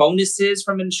them get bonuses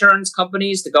from insurance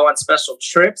companies to go on special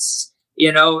trips.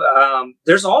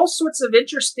 There's all sorts of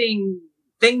interesting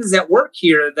things that work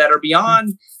here that are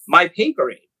beyond my pay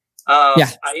grade.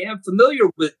 I am familiar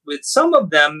with some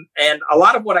of them, and a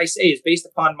lot of what I say is based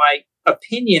upon my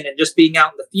opinion and just being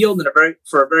out in the field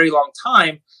for a very long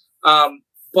time.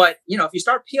 But if you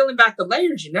start peeling back the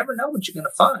layers, you never know what you're going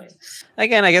to find.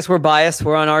 Again, I guess we're biased.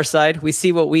 We're on our side. We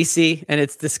see what we see, and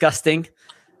it's disgusting.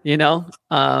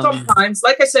 Sometimes,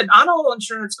 like I said, not all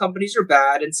insurance companies are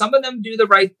bad, and some of them do the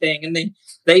right thing, and they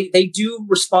do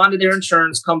respond to their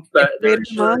insurance company. They've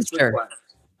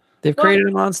created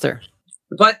a monster.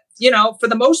 But for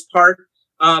the most part,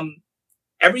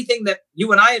 everything that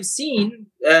you and I have seen,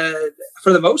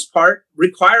 for the most part,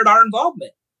 required our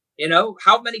involvement.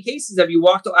 How many cases have you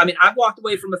walked? I mean, I've walked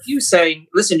away from a few saying,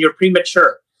 listen, you're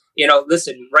premature.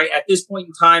 Listen, right at this point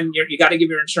in time, you got to give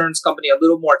your insurance company a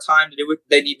little more time to do what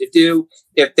they need to do.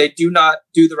 If they do not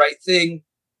do the right thing,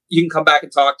 you can come back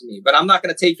and talk to me. But I'm not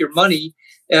going to take your money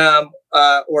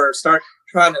or start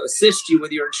trying to assist you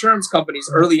with your insurance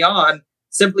companies early on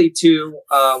simply to,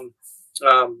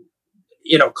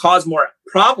 cause more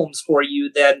problems for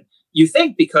you than you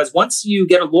think. Because once you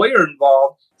get a lawyer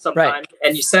involved sometimes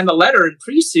and you send a letter in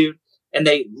pre-suit and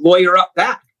they lawyer up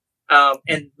back.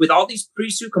 And with all these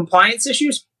pre-suit compliance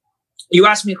issues, you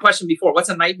asked me a question before. What's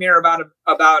a nightmare about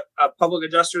a public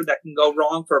adjuster that can go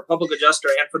wrong for a public adjuster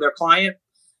and for their client?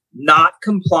 not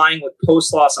complying with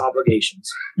post-loss obligations.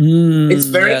 It's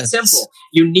very simple.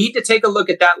 You need to take a look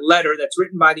at that letter that's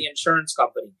written by the insurance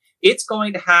company. It's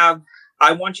going to have,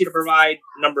 I want you to provide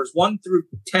numbers 1 through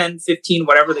 10, 15,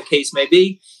 whatever the case may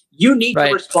be. You need to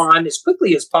respond as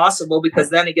quickly as possible, because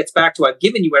then it gets back to, I've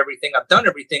given you everything. I've done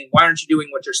everything. Why aren't you doing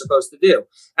what you're supposed to do?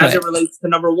 As it relates to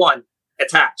number 1,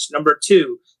 attached. Number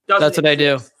 2, that's what I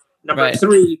do. Number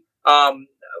 3,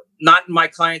 not in my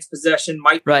client's possession,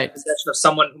 might be in possession of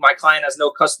someone who my client has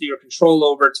no custody or control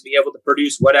over to be able to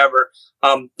produce whatever.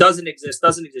 Doesn't exist.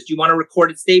 You want a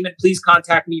recorded statement? Please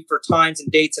contact me for times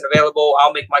and dates and available.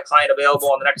 I'll make my client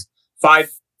available on the next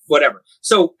 5, whatever.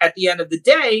 So at the end of the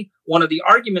day, one of the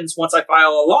arguments once I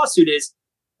file a lawsuit is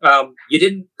you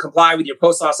didn't comply with your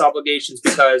post-loss obligations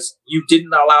because you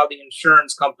didn't allow the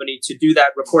insurance company to do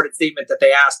that recorded statement that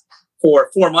they asked for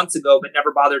 4 months ago but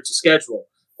never bothered to schedule.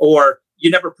 Or you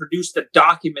never produced a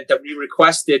document that we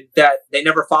requested that they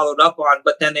never followed up on,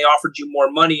 but then they offered you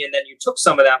more money and then you took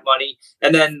some of that money.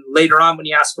 And then later on, when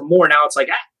you ask for more, now it's like,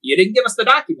 you didn't give us the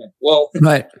document. Well,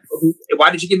 why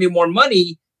did you give me more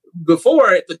money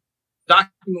before if the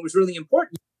document was really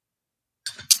important?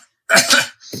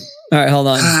 All right, hold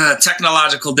on.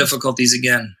 Technological difficulties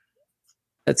again.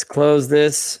 Let's close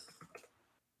this.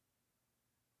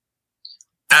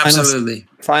 Absolutely.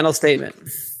 Final statement.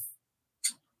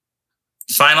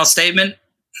 Final statement?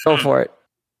 Go for it.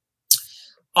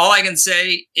 All I can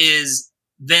say is,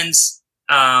 Vince,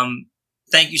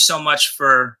 thank you so much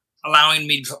for allowing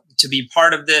me to be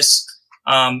part of this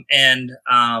and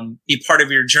be part of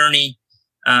your journey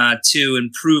to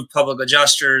improve public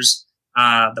adjusters,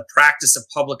 the practice of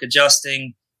public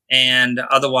adjusting, and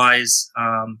otherwise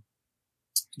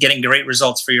getting great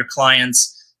results for your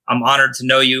clients. I'm honored to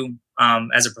know you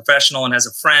as a professional and as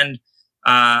a friend.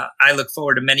 I look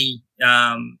forward to many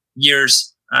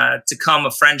years to come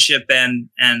of friendship and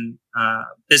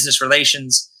business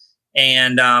relations.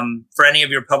 And for any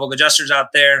of your public adjusters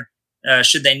out there,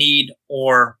 should they need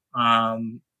or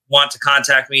want to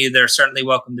contact me, they're certainly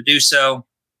welcome to do so.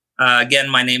 Again,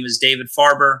 my name is David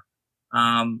Farber,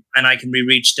 and I can be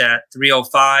reached at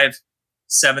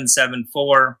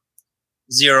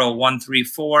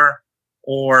 305-774-0134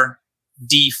 or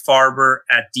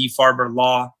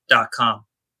dfarber@dfarberlaw.com.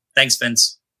 Thanks,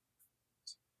 Vince.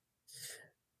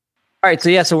 All right.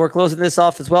 So we're closing this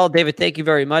off as well. David, thank you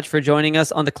very much for joining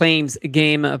us on the Claims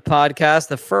Game podcast.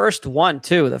 The first one,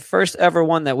 too. The first ever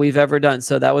one that we've ever done.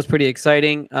 So that was pretty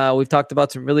exciting. We've talked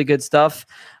about some really good stuff.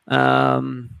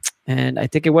 And I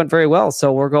think it went very well.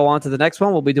 So we'll go on to the next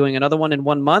one. We'll be doing another one in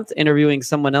 1 month, interviewing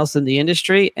someone else in the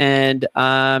industry. And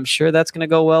I'm sure that's going to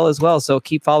go well as well. So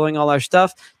keep following all our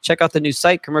stuff. Check out the new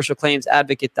site,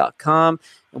 commercialclaimsadvocate.com,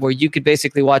 where you could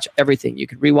basically watch everything. You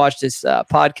could rewatch this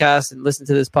podcast and listen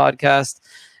to this podcast.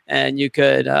 And you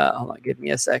could, hold on, give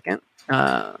me a second.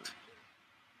 You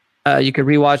could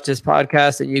rewatch this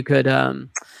podcast and you could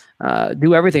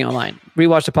do everything online.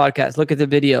 Rewatch the podcast, look at the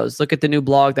videos, look at the new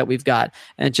blog that we've got,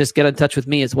 and just get in touch with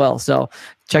me as well. So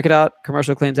check it out,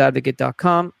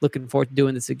 commercialclaimsadvocate.com. Looking forward to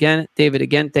doing this again. David,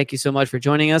 again, thank you so much for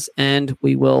joining us, and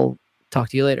we will talk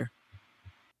to you later.